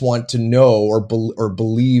 I just want to know or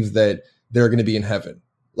believe that they're going to be in heaven.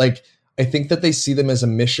 Like, I think that they see them as a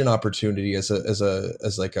mission opportunity, as a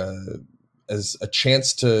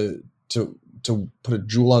chance to put a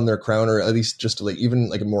jewel on their crown, or at least just to like, even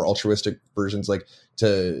like a more altruistic versions, like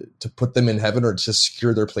to put them in heaven or to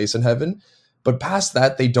secure their place in heaven. But past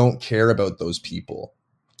that, they don't care about those people.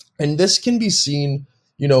 And this can be seen,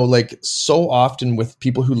 like so often with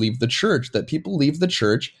people who leave the church, that people leave the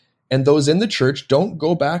church and those in the church don't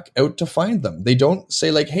go back out to find them. They don't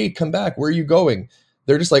say like, hey, come back. Where are you going?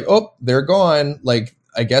 They're just like, oh, they're gone. Like,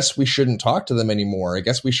 I guess we shouldn't talk to them anymore. I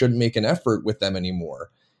guess we shouldn't make an effort with them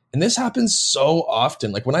anymore. And this happens so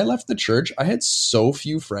often. Like when I left the church, I had so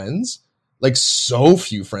few friends, like so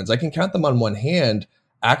few friends. I can count them on one hand,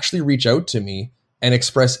 actually reach out to me and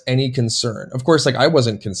express any concern. Of course, like I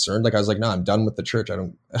wasn't concerned. Like I was like, no, I'm done with the church. I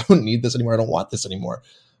don't need this anymore. I don't want this anymore.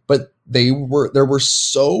 But there were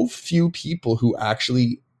so few people who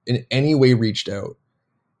actually in any way reached out.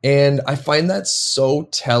 And I find that so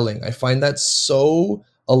telling. I find that so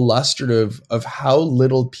illustrative of how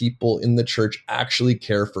little people in the church actually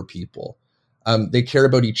care for people. They care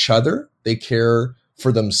about each other. They care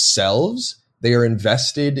for themselves. They are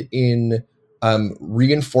invested in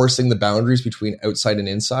reinforcing the boundaries between outside and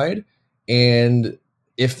inside. And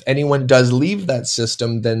if anyone does leave that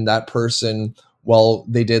system, then that person, well,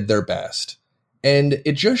 they did their best. And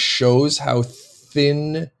it just shows how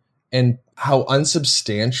thin and how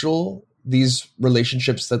unsubstantial these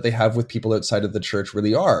relationships that they have with people outside of the church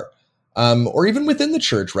really are. Or even within the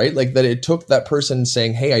church, right? Like that it took that person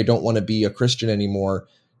saying, hey, I don't want to be a Christian anymore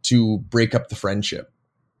to break up the friendship,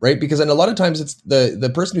 right? Because and a lot of times it's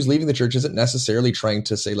the person who's leaving the church isn't necessarily trying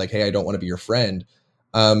to say like, hey, I don't want to be your friend.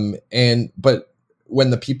 But when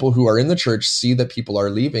the people who are in the church see that people are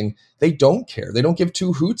leaving, they don't care. They don't give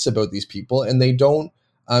two hoots about these people, and they don't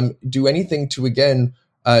do anything to, again,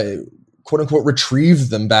 quote unquote, retrieve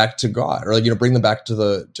them back to God, or like, bring them back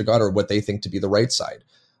to God, or what they think to be the right side.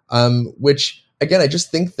 Which again, I just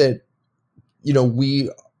think that, we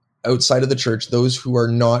outside of the church, those who are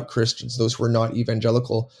not Christians, those who are not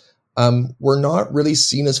evangelical, we're not really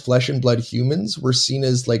seen as flesh and blood humans. We're seen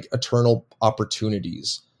as like eternal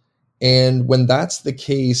opportunities. And when that's the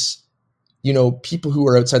case, people who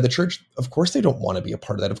are outside the church, of course, they don't want to be a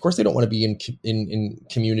part of that. Of course, they don't want to be in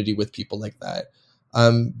community with people like that,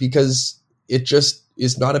 because it just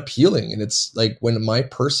is not appealing. And it's like when my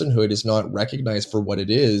personhood is not recognized for what it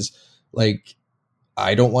is, like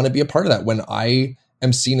I don't want to be a part of that. When I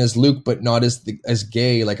am seen as Luke, but not as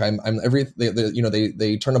gay, like I'm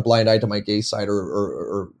they turn a blind eye to my gay side,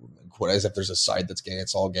 or what, as if there's a side that's gay,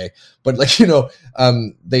 it's all gay. But like,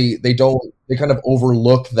 they kind of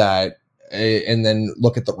overlook that and then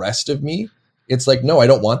look at the rest of me. It's like, no, I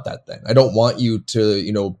don't want that then. I don't want you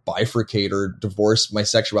to, bifurcate or divorce my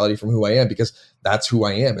sexuality from who I am, because that's who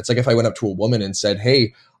I am. It's like if I went up to a woman and said,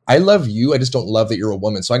 hey, I love you, I just don't love that you're a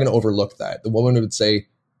woman, so I'm going to overlook that. The woman would say,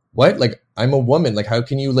 what? Like, I'm a woman. Like, how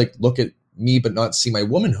can you like look at me but not see my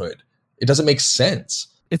womanhood? It doesn't make sense.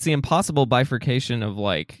 It's the impossible bifurcation of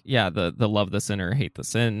like, yeah, the love the sinner, hate the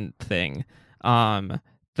sin thing,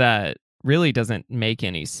 that really doesn't make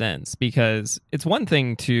any sense. Because it's one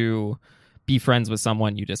thing to be friends with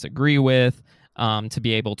someone you disagree with, to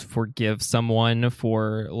be able to forgive someone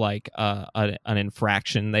for like an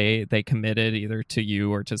infraction they committed either to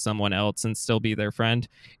you or to someone else and still be their friend.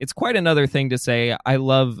 It's quite another thing to say, I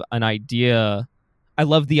love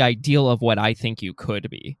the ideal of what I think you could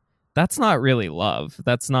be. That's not really love.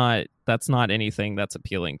 That's not anything that's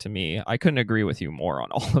appealing to me. I couldn't agree with you more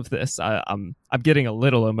on all of this. I'm getting a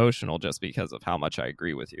little emotional just because of how much I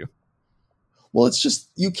agree with you. Well, it's just,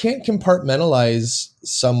 you can't compartmentalize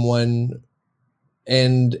someone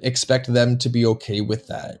and expect them to be okay with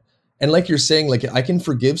that. And like you're saying, like I can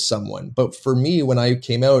forgive someone, but for me, when I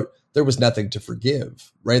came out, there was nothing to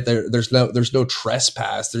forgive, right? There's no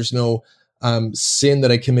trespass. There's no sin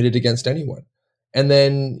that I committed against anyone. And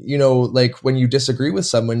then, like when you disagree with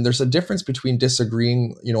someone, there's a difference between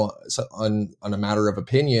disagreeing, on a matter of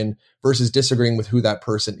opinion versus disagreeing with who that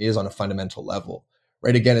person is on a fundamental level,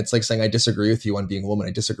 right? Again, it's like saying, I disagree with you on being a woman.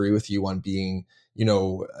 I disagree with you on being,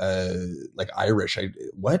 like Irish.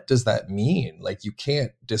 What does that mean? Like, you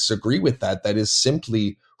can't disagree with that. That is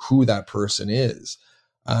simply who that person is.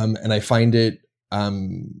 And I find it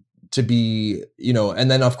to be,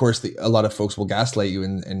 and then of course a lot of folks will gaslight you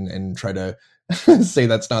and try to say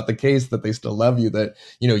that's not the case, that they still love you, that,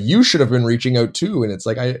 you should have been reaching out too. And it's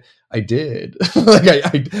like, I did. Like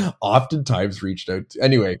I oftentimes reached out.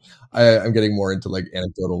 Anyway, I'm getting more into like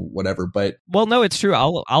anecdotal whatever, but well, no, it's true.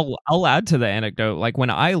 I'll add to the anecdote. Like when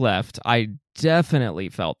I left, I definitely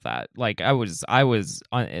felt that. Like I was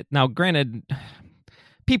on it. Now, granted,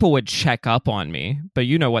 people would check up on me, but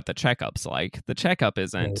you know what the checkup's like. The checkup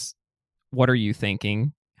isn't, what are you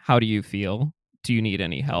thinking? How do you feel? Do you need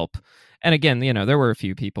any help? And again, there were a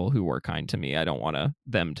few people who were kind to me. I don't want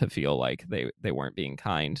them to feel like they weren't being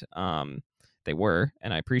kind. They were,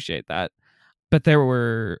 and I appreciate that. But there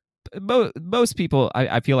were most people,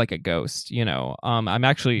 I feel like a ghost. I'm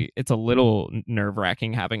actually, it's a little nerve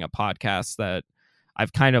wracking having a podcast that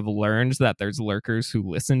I've kind of learned that there's lurkers who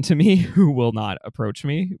listen to me who will not approach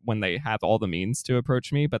me when they have all the means to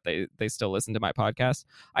approach me, but they still listen to my podcast.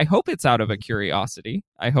 I hope it's out of a curiosity.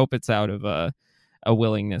 I hope it's out of a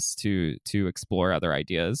willingness to explore other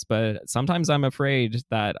ideas. But sometimes I'm afraid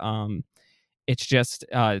that it's just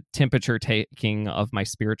temperature taking of my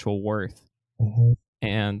spiritual worth. Mm-hmm.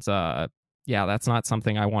 And that's not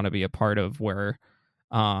something I want to be a part of, where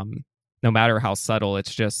no matter how subtle,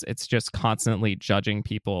 it's just constantly judging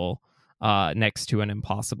people next to an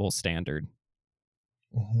impossible standard.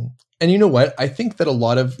 Mm-hmm. And you know what? I think that a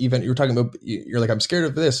lot of, even you're talking about, you're like, I'm scared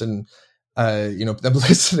of this, and them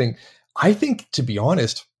listening. I think, to be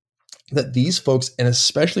honest, that these folks, and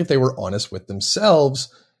especially if they were honest with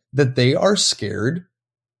themselves, that they are scared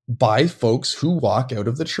by folks who walk out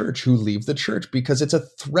of the church, who leave the church, because it's a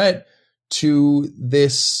threat to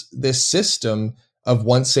this system of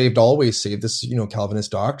once saved, always saved, this,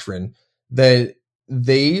 Calvinist doctrine, that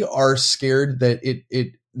they are scared that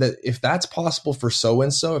that if that's possible for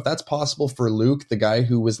so-and-so, if that's possible for Luke, the guy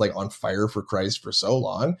who was like on fire for Christ for so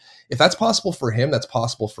long, if that's possible for him, that's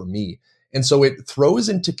possible for me. And so it throws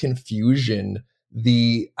into confusion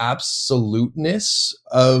the absoluteness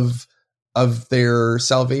of their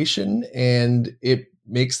salvation. And it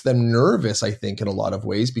makes them nervous, I think, in a lot of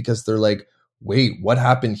ways, because they're like, wait, what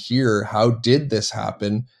happened here? How did this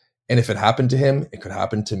happen? And if it happened to him, it could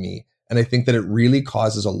happen to me. And I think that it really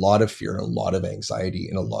causes a lot of fear and a lot of anxiety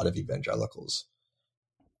in a lot of evangelicals.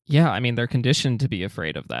 Yeah, I mean, they're conditioned to be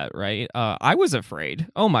afraid of that, right? I was afraid.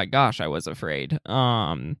 Oh my gosh, I was afraid.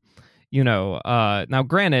 Now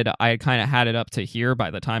granted, I kind of had it up to here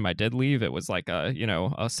by the time I did leave. It was like a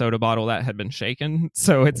soda bottle that had been shaken.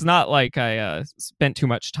 So it's not like I spent too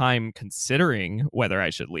much time considering whether I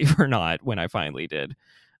should leave or not when I finally did.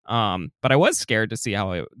 But I was scared to see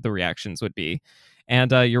how the reactions would be.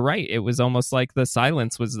 And you're right. It was almost like the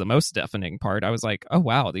silence was the most deafening part. I was like, oh,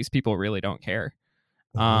 wow, these people really don't care.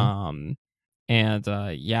 Mm-hmm.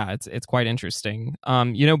 It's quite interesting.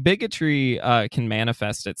 Bigotry can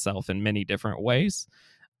manifest itself in many different ways.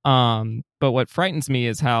 But what frightens me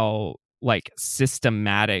is how like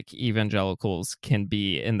systematic evangelicals can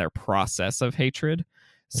be in their process of hatred.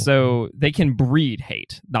 So they can breed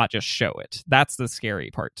hate, not just show it. That's the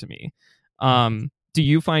scary part to me. Do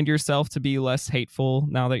you find yourself to be less hateful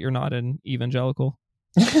now that you're not an evangelical?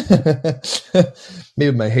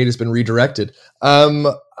 Maybe my hate has been redirected.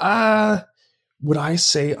 Would I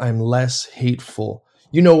say I'm less hateful?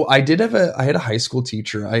 I had a high school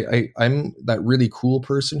teacher. I'm that really cool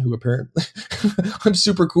person who apparently I'm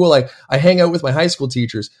super cool. I hang out with my high school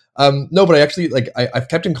teachers. No, but I actually I've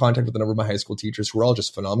kept in contact with a number of my high school teachers who are all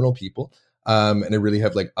just phenomenal people. And I really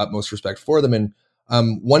have like utmost respect for them. And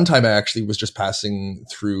one time I actually was just passing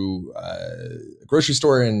through a grocery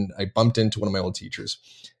store and I bumped into one of my old teachers.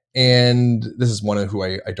 And this is one who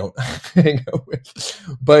I don't hang out with,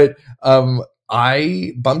 but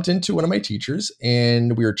I bumped into one of my teachers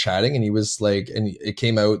and we were chatting, and he was like, and it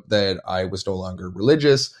came out that I was no longer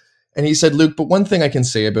religious. And he said, Luke, but one thing I can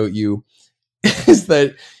say about you is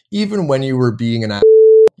that even when you were being an ass,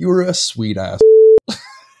 you were a sweet ass.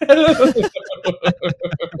 I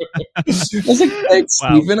was like, thanks,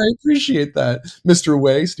 wow. Stephen. I appreciate that, Mr.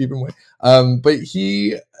 Way, Stephen Way.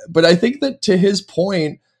 But I think that to his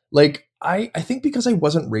point, like, I think because I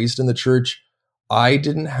wasn't raised in the church, I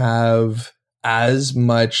didn't have as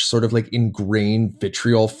much sort of like ingrained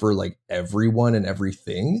vitriol for like everyone and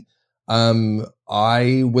everything.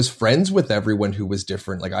 I was friends with everyone who was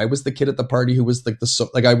different. Like I was the kid at the party who was like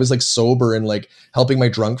I was like sober and like helping my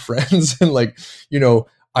drunk friends and like,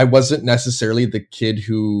 I wasn't necessarily the kid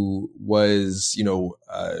who was,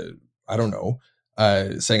 I don't know,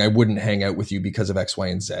 saying I wouldn't hang out with you because of X, Y,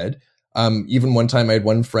 and Z. Even one time I had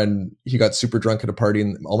one friend, he got super drunk at a party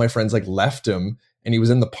and all my friends like left him and he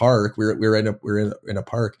was in the park. We were in a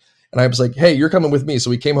park And I was like, hey, you're coming with me.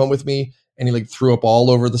 So he came home with me and he like threw up all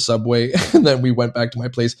over the subway. And then we went back to my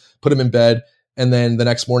place, put him in bed. And then the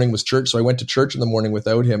next morning was church. So I went to church in the morning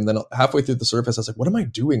without him. Then halfway through the service, I was like, what am I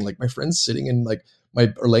doing? Like my friend's sitting in like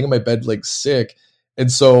or laying in my bed, like sick. And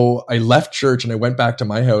so I left church and I went back to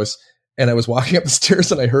my house and I was walking up the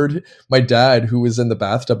stairs and I heard my dad, who was in the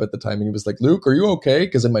bathtub at the time. And he was like, Luke, are you okay?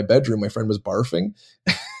 Because in my bedroom, my friend was barfing.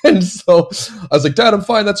 And so I was like, Dad, I'm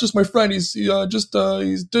fine. That's just my friend. He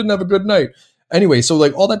didn't have a good night. Anyway, so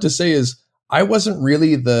like all that to say is I wasn't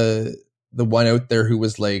really the one out there who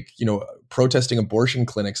was like, protesting abortion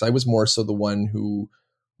clinics. I was more so the one who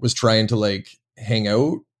was trying to like hang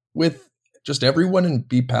out with just everyone and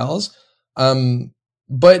be pals.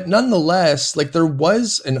 But nonetheless, like there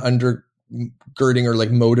was an undergirding or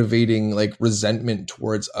like motivating like resentment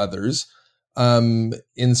towards others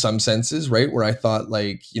in some senses, right? Where I thought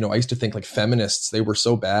like, I used to think like feminists, they were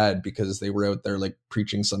so bad because they were out there like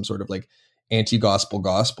preaching some sort of like anti-gospel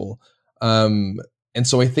gospel. And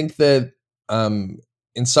so I think that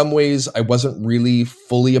in some ways I wasn't really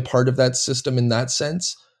fully a part of that system in that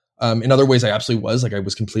sense. In other ways, I absolutely was. Like I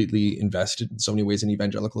was completely invested in so many ways in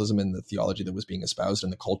evangelicalism and the theology that was being espoused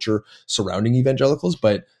and the culture surrounding evangelicals.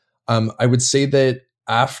 But I would say that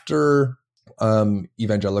after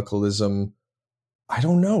evangelicalism, I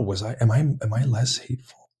don't know. Am I less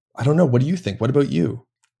hateful? I don't know. What do you think? What about you?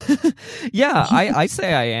 Yeah, I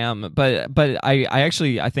say I am, but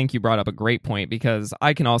I think you brought up a great point, because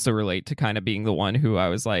I can also relate to kind of being the one who I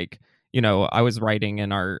was like, I was writing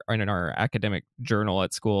in our academic journal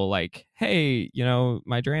at school, like, hey,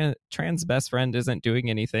 my trans best friend isn't doing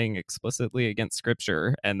anything explicitly against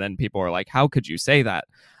scripture. And then people are like, how could you say that?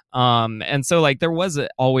 And so like there was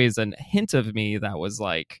always a hint of me that was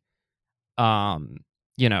like, I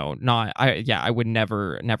would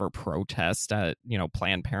never protest at,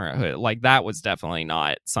 Planned Parenthood. Like that was definitely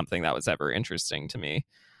not something that was ever interesting to me.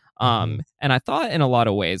 And I thought in a lot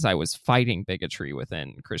of ways I was fighting bigotry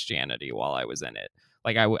within Christianity while I was in it.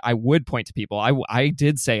 Like I would point to people. I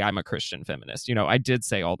did say I'm a Christian feminist. I did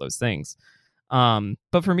say all those things.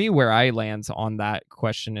 But for me, where I land on that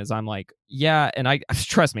question is I'm like, yeah, and I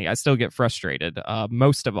trust me, I still get frustrated,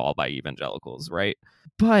 most of all by evangelicals, right?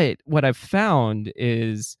 But what I've found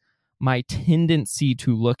is my tendency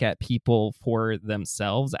to look at people for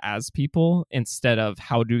themselves as people instead of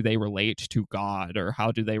how do they relate to God, or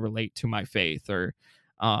how do they relate to my faith, or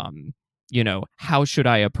how should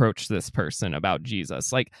I approach this person about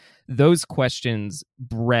Jesus? Like those questions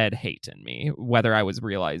bred hate in me, whether I was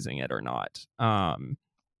realizing it or not.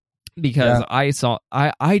 Because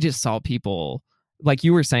I just saw people, like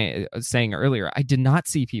you were saying earlier, I did not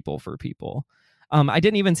see people for people. I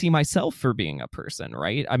didn't even see myself for being a person,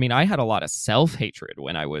 right? I mean, I had a lot of self-hatred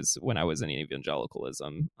when I was in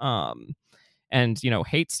evangelicalism. And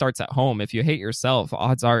hate starts at home. If you hate yourself,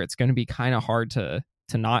 odds are it's going to be kind of hard to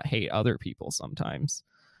not hate other people sometimes.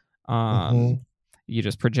 You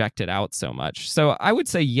just project it out so much. So I would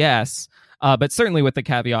say yes, but certainly with the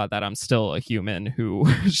caveat that I'm still a human who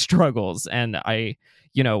struggles, and I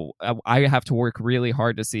have to work really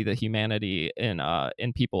hard to see the humanity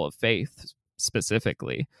in people of faith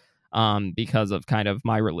specifically, because of kind of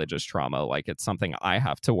my religious trauma. Like it's something I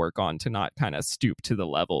have to work on to not kind of stoop to the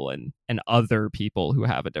level and other people who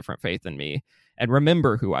have a different faith than me, and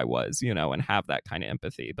remember who I was, and have that kind of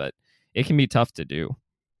empathy. But it can be tough to do.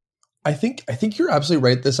 I think you're absolutely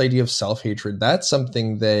right. This idea of self-hatred, that's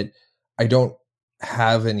something that I don't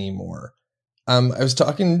have anymore. I was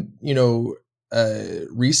talking,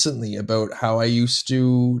 recently about how I used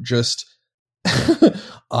to just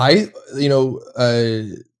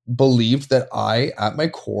believed that I, at my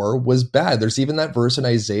core, was bad. There's even that verse in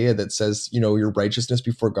Isaiah that says, your righteousness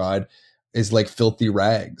before God is like filthy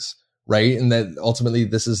rags, right? And that ultimately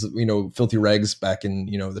this is, filthy rags back in,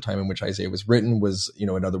 the time in which Isaiah was written was,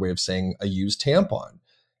 another way of saying a used tampon.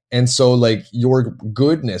 And so like your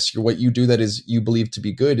goodness, what you do that is you believe to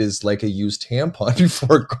be good is like a used tampon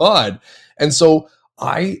before God. And so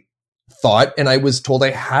I thought, and I was told I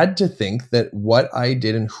had to think, that what I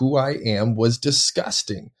did and who I am was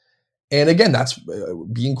disgusting. And again, that's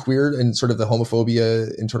being queer and sort of the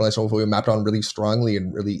homophobia, internalized homophobia, mapped on really strongly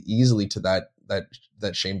and really easily to that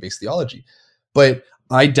shame-based theology. But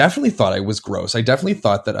I definitely thought I was gross. I definitely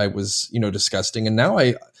thought that I was, disgusting. And now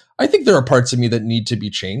I think there are parts of me that need to be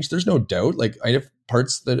changed. There's no doubt. Like I have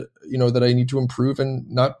parts that, that I need to improve and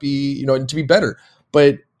not be, and to be better.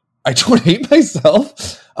 But I don't hate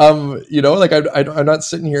myself. I'm not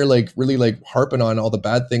sitting here like really like harping on all the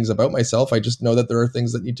bad things about myself. I just know that there are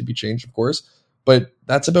things that need to be changed, of course, but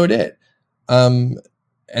that's about it. And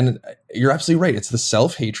you're absolutely right. It's the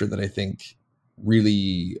self-hatred that I think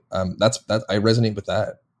really that I resonate with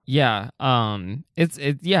that. Yeah, I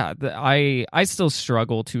still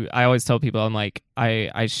struggle to. I always tell people, I'm like,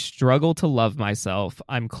 I struggle to love myself.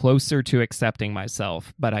 I'm closer to accepting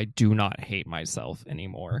myself, but I do not hate myself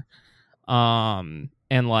anymore. And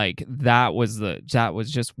like that was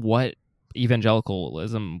just what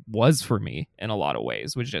evangelicalism was for me in a lot of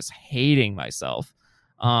ways, was just hating myself.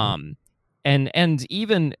 Um and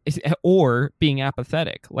even, or being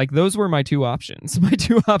apathetic. Like those were my two options. My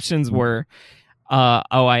two options were,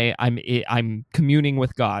 I'm communing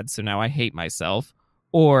with God, so now I hate myself,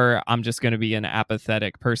 or I'm just going to be an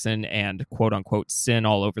apathetic person and quote unquote sin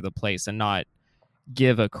all over the place and not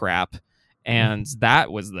give a crap. And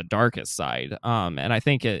that was the darkest side. And I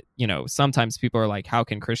think sometimes people are like, how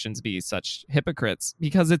can Christians be such hypocrites?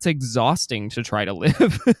 Because it's exhausting to try to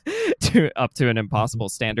live up to an impossible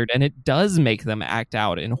standard, and it does make them act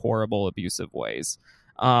out in horrible, abusive ways.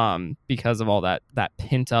 Because of all that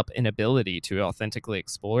pent up inability to authentically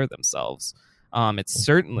explore themselves. It's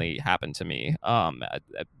certainly happened to me.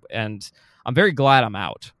 And I'm very glad I'm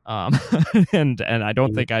out. And I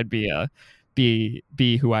don't think I'd be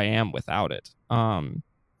who I am without it.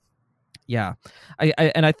 Yeah.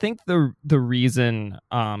 I think the reason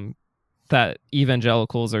that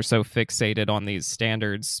evangelicals are so fixated on these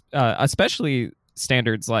standards, especially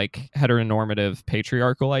standards like heteronormative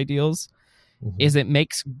patriarchal ideals, is it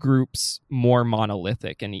makes groups more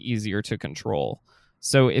monolithic and easier to control.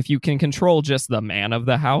 So if you can control just the man of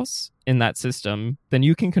the house in that system, then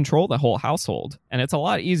you can control the whole household. And it's a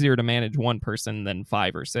lot easier to manage one person than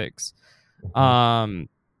 5 or 6.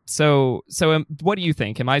 So what do you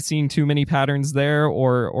think? Am I seeing too many patterns there,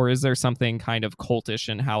 or is there something kind of cultish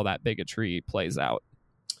in how that bigotry plays out?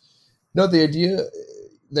 No, the idea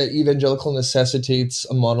that evangelical necessitates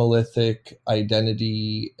a monolithic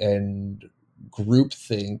identity and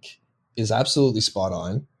groupthink is absolutely spot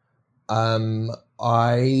on.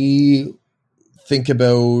 I think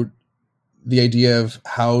about the idea of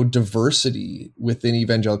how diversity within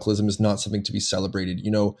evangelicalism is not something to be celebrated.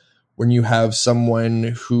 When you have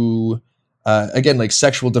someone who, again, like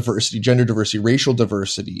sexual diversity, gender diversity, racial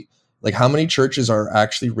diversity, like how many churches are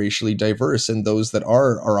actually racially diverse, and those that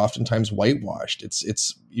are oftentimes whitewashed.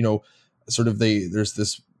 It's sort of there's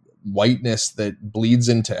this whiteness that bleeds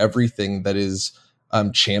into everything that is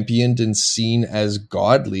championed and seen as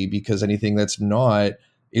godly, because anything that's not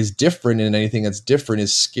is different, and anything that's different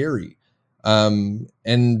is scary. And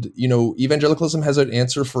evangelicalism has an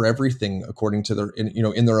answer for everything according to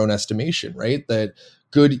in their own estimation, right? That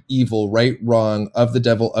good, evil, right, wrong, of the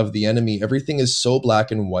devil, of the enemy, everything is so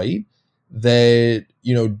black and white that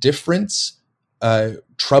difference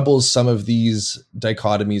troubles some of these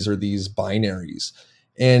dichotomies or these binaries.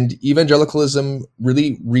 And evangelicalism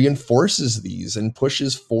really reinforces these and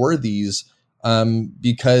pushes for these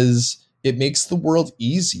because it makes the world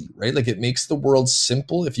easy, right? Like it makes the world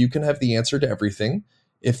simple. If you can have the answer to everything,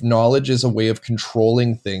 if knowledge is a way of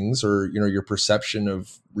controlling things, or your perception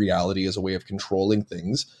of reality is a way of controlling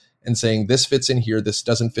things and saying this fits in here, this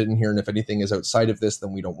doesn't fit in here, and if anything is outside of this,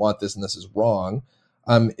 then we don't want this, and this is wrong.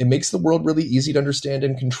 It makes the world really easy to understand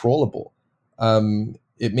and controllable.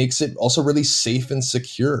 It makes it also really safe and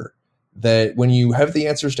secure, that when you have the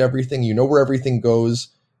answers to everything, you know where everything goes.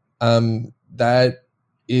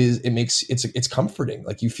 It's comforting.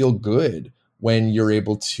 Like you feel good when you're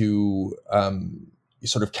able to you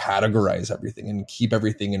sort of categorize everything and keep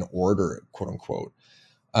everything in order, quote unquote.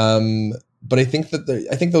 But I think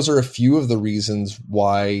those are a few of the reasons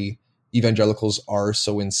why evangelicals are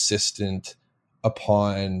so insistent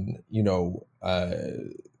upon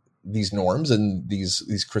these norms and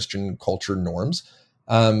these Christian culture norms,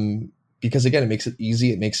 because again, it makes it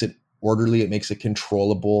easy, it makes it orderly, it makes it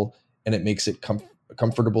controllable, and it makes it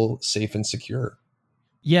comfortable, safe, and secure.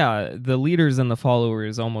 Yeah, the leaders and the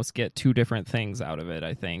followers almost get two different things out of it,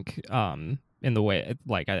 I think, in the way,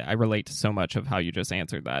 like, I relate to so much of how you just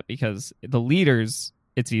answered that, because the leaders,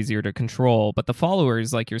 it's easier to control, but the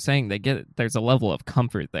followers, like you're saying, there's a level of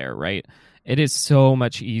comfort there, right? It is so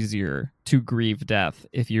much easier to grieve death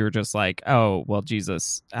if you're just like, oh, well,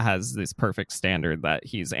 Jesus has this perfect standard that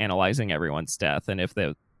he's analyzing everyone's death, and if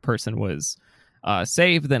the person was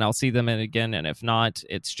saved, then I'll see them again, and if not,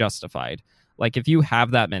 it's justified. Like, if you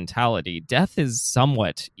have that mentality, death is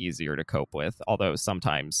somewhat easier to cope with, although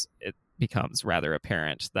sometimes it becomes rather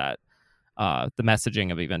apparent that the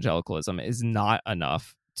messaging of evangelicalism is not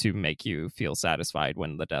enough to make you feel satisfied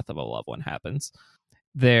when the death of a loved one happens.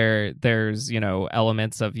 There's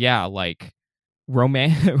elements of, like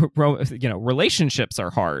relationships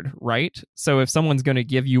are hard, right? So if someone's going to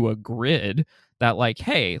give you a grid that, like,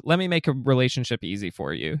 hey, let me make a relationship easy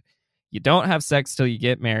for you, you don't have sex till you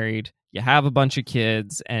get married, you have a bunch of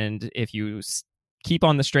kids, and if you keep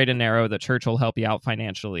on the straight and narrow, the church will help you out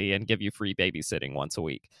financially and give you free babysitting once a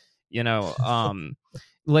week. You know,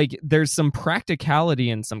 like there's some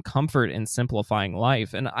practicality and some comfort in simplifying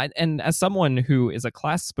life. And as someone who is a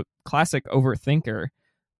classic overthinker,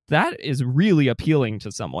 that is really appealing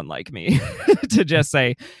to someone like me to just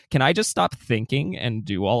say, can I just stop thinking and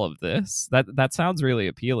do all of this? That sounds really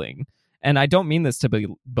appealing. And I don't mean this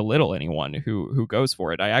to belittle anyone who goes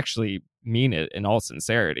for it. I actually mean it in all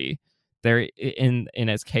sincerity. There, in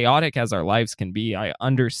as chaotic as our lives can be, I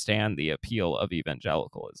understand the appeal of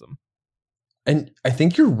evangelicalism. And I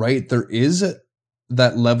think you're right. There is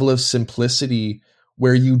that level of simplicity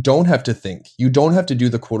where you don't have to think. You don't have to do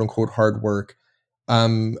the quote unquote hard work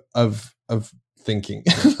of thinking.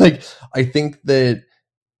 Like, I think that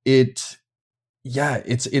it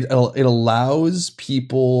allows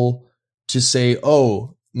people to say,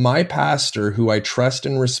 oh, my pastor, who I trust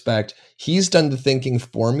and respect, he's done the thinking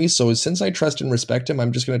for me. So since I trust and respect him,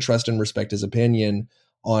 I'm just going to trust and respect his opinion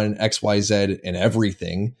on X, Y, Z and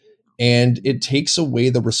everything. And it takes away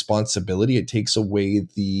the responsibility. It takes away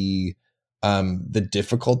the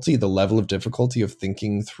difficulty, the level of difficulty of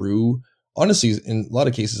thinking through, honestly, in a lot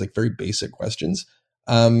of cases, like very basic questions.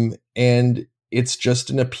 And it's just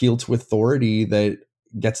an appeal to authority that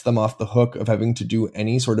gets them off the hook of having to do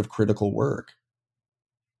any sort of critical work.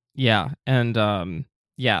 Yeah. And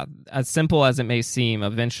yeah, as simple as it may seem,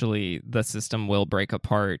 eventually the system will break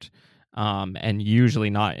apart. And usually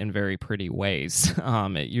not in very pretty ways.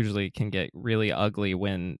 It usually can get really ugly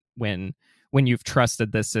when you've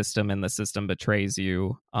trusted this system and the system betrays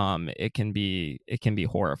you. It can be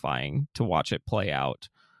horrifying to watch it play out.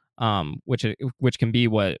 Which can be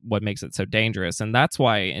what makes it so dangerous. And that's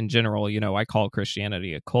why, in general, I call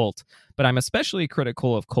Christianity a cult, but I'm especially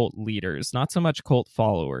critical of cult leaders, not so much cult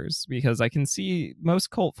followers, because I can see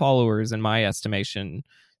most cult followers, in my estimation,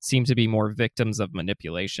 seem to be more victims of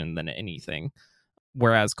manipulation than anything.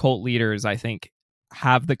 Whereas cult leaders, I think,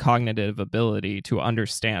 have the cognitive ability to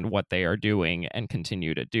understand what they are doing and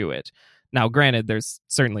continue to do it. Now, granted, there's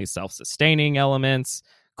certainly self-sustaining elements.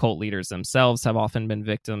 Cult leaders themselves have often been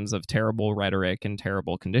victims of terrible rhetoric and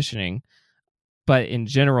terrible conditioning. But in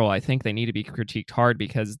general, I think they need to be critiqued hard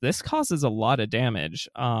because this causes a lot of damage.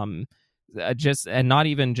 And not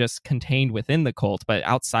even just contained within the cult, but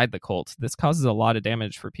outside the cult. This causes a lot of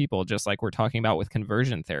damage for people, just like we're talking about with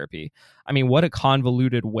conversion therapy. I mean, what a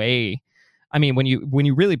convoluted way. I mean, when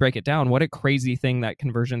you really break it down, what a crazy thing that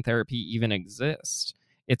conversion therapy even exists.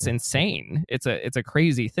 It's insane. It's a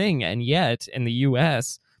crazy thing. And yet in the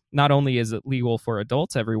US, not only is it legal for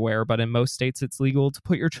adults everywhere, but in most states it's legal to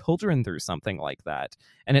put your children through something like that.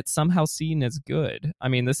 And it's somehow seen as good. I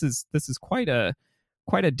mean, this is quite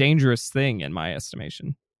a dangerous thing in my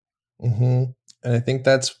estimation. Mm-hmm. And I think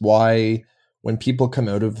that's why when people come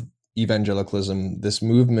out of evangelicalism, this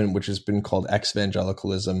movement, which has been called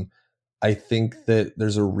ex-evangelicalism, I think that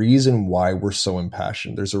there's a reason why we're so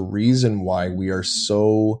impassioned. There's a reason why we are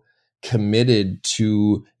so committed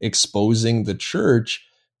to exposing the church,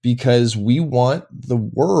 because we want the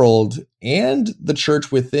world and the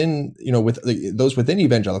church within, with those within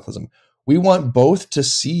evangelicalism, we want both to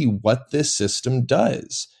see what this system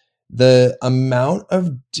does. The amount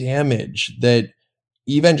of damage that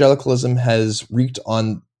evangelicalism has wreaked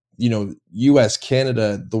on, US,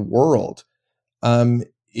 Canada, the world,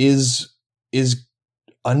 is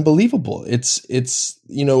unbelievable. It's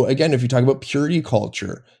again, if you talk about purity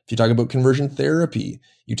culture, if you talk about conversion therapy,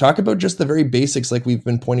 you talk about just the very basics, like we've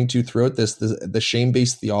been pointing to throughout this, the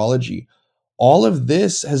shame-based theology. All of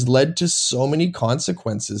this has led to so many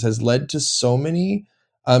consequences, has led to so many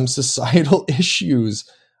societal issues.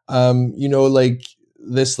 Like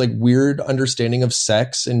this like weird understanding of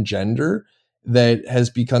sex and gender that has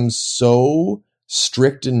become so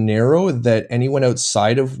strict and narrow that anyone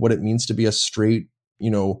outside of what it means to be a straight,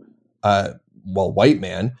 white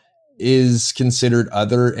man is considered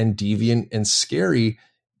other and deviant and scary.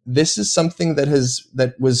 This is something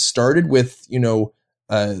that was started with,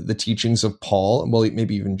 the teachings of Paul, well,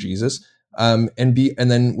 maybe even Jesus, and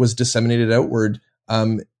then was disseminated outward,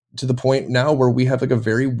 to the point now where we have like a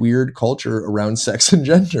very weird culture around sex and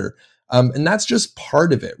gender. And that's just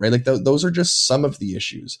part of it, right? Like those are just some of the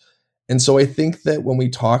issues. And so I think that when we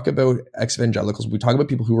talk about ex-evangelicals, we talk about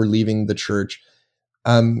people who are leaving the church,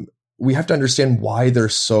 we have to understand why they're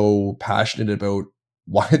so passionate about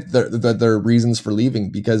why their reasons for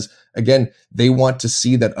leaving, because again, they want to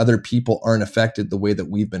see that other people aren't affected the way that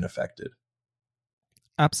we've been affected.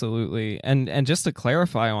 Absolutely. And just to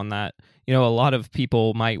clarify on that, a lot of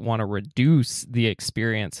people might want to reduce the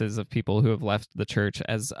experiences of people who have left the church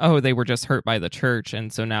as, oh, they were just hurt by the church.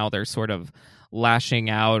 And so now they're sort of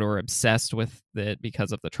lashing out or obsessed with it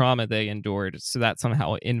because of the trauma they endured. So that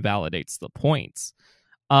somehow invalidates the points.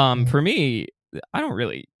 For me, I don't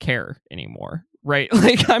really care anymore. Right.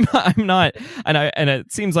 Like I'm not. And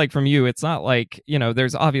it seems like from you, it's not like,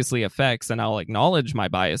 there's obviously effects and I'll acknowledge my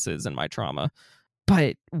biases and my trauma.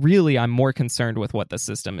 But really, I'm more concerned with what the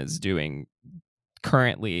system is doing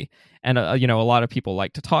currently. And, a lot of people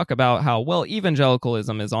like to talk about how, well,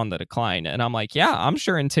 evangelicalism is on the decline. And I'm like, yeah, I'm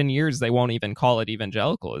sure in 10 years they won't even call it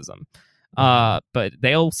evangelicalism. But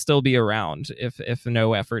they'll still be around if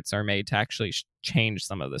no efforts are made to actually change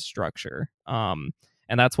some of the structure. And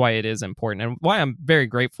that's why it is important, and why I'm very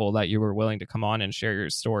grateful that you were willing to come on and share your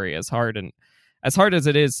story, as hard as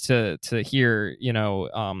it is to hear,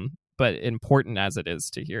 but important as it is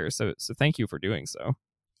to hear. So thank you for doing so.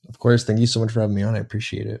 Of course. Thank you so much for having me on. I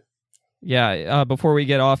appreciate it. Yeah. Before we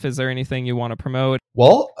get off, is there anything you want to promote?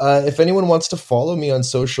 Well, if anyone wants to follow me on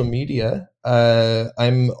social media,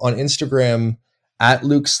 I'm on Instagram at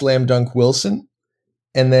Luke Slam Dunk Wilson.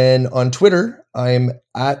 And then on Twitter, I'm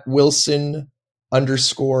at Wilson_F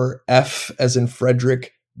as in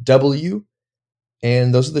Frederick W.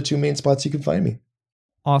 And those are the two main spots you can find me.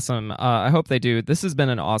 Awesome. I hope they do. This has been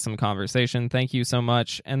an awesome conversation. Thank you so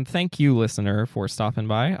much. And thank you, listener, for stopping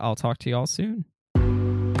by. I'll talk to you all soon.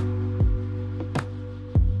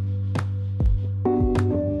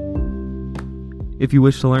 If you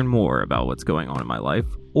wish to learn more about what's going on in my life,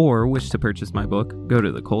 or wish to purchase my book, go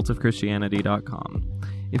to thecultofchristianity.com.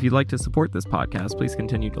 If you'd like to support this podcast, please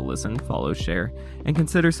continue to listen, follow, share, and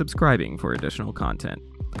consider subscribing for additional content.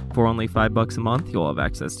 For only $5 a month, you'll have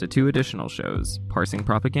access to 2 additional shows, Parsing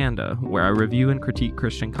Propaganda, where I review and critique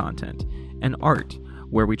Christian content, and Art,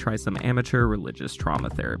 where we try some amateur religious trauma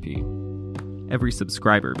therapy. Every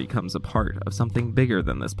subscriber becomes a part of something bigger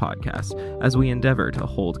than this podcast as we endeavor to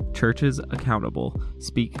hold churches accountable,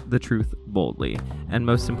 speak the truth boldly, and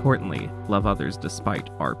most importantly, love others despite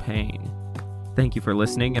our pain. Thank you for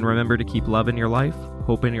listening, and remember to keep love in your life,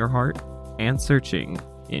 hope in your heart, and searching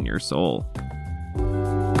in your soul.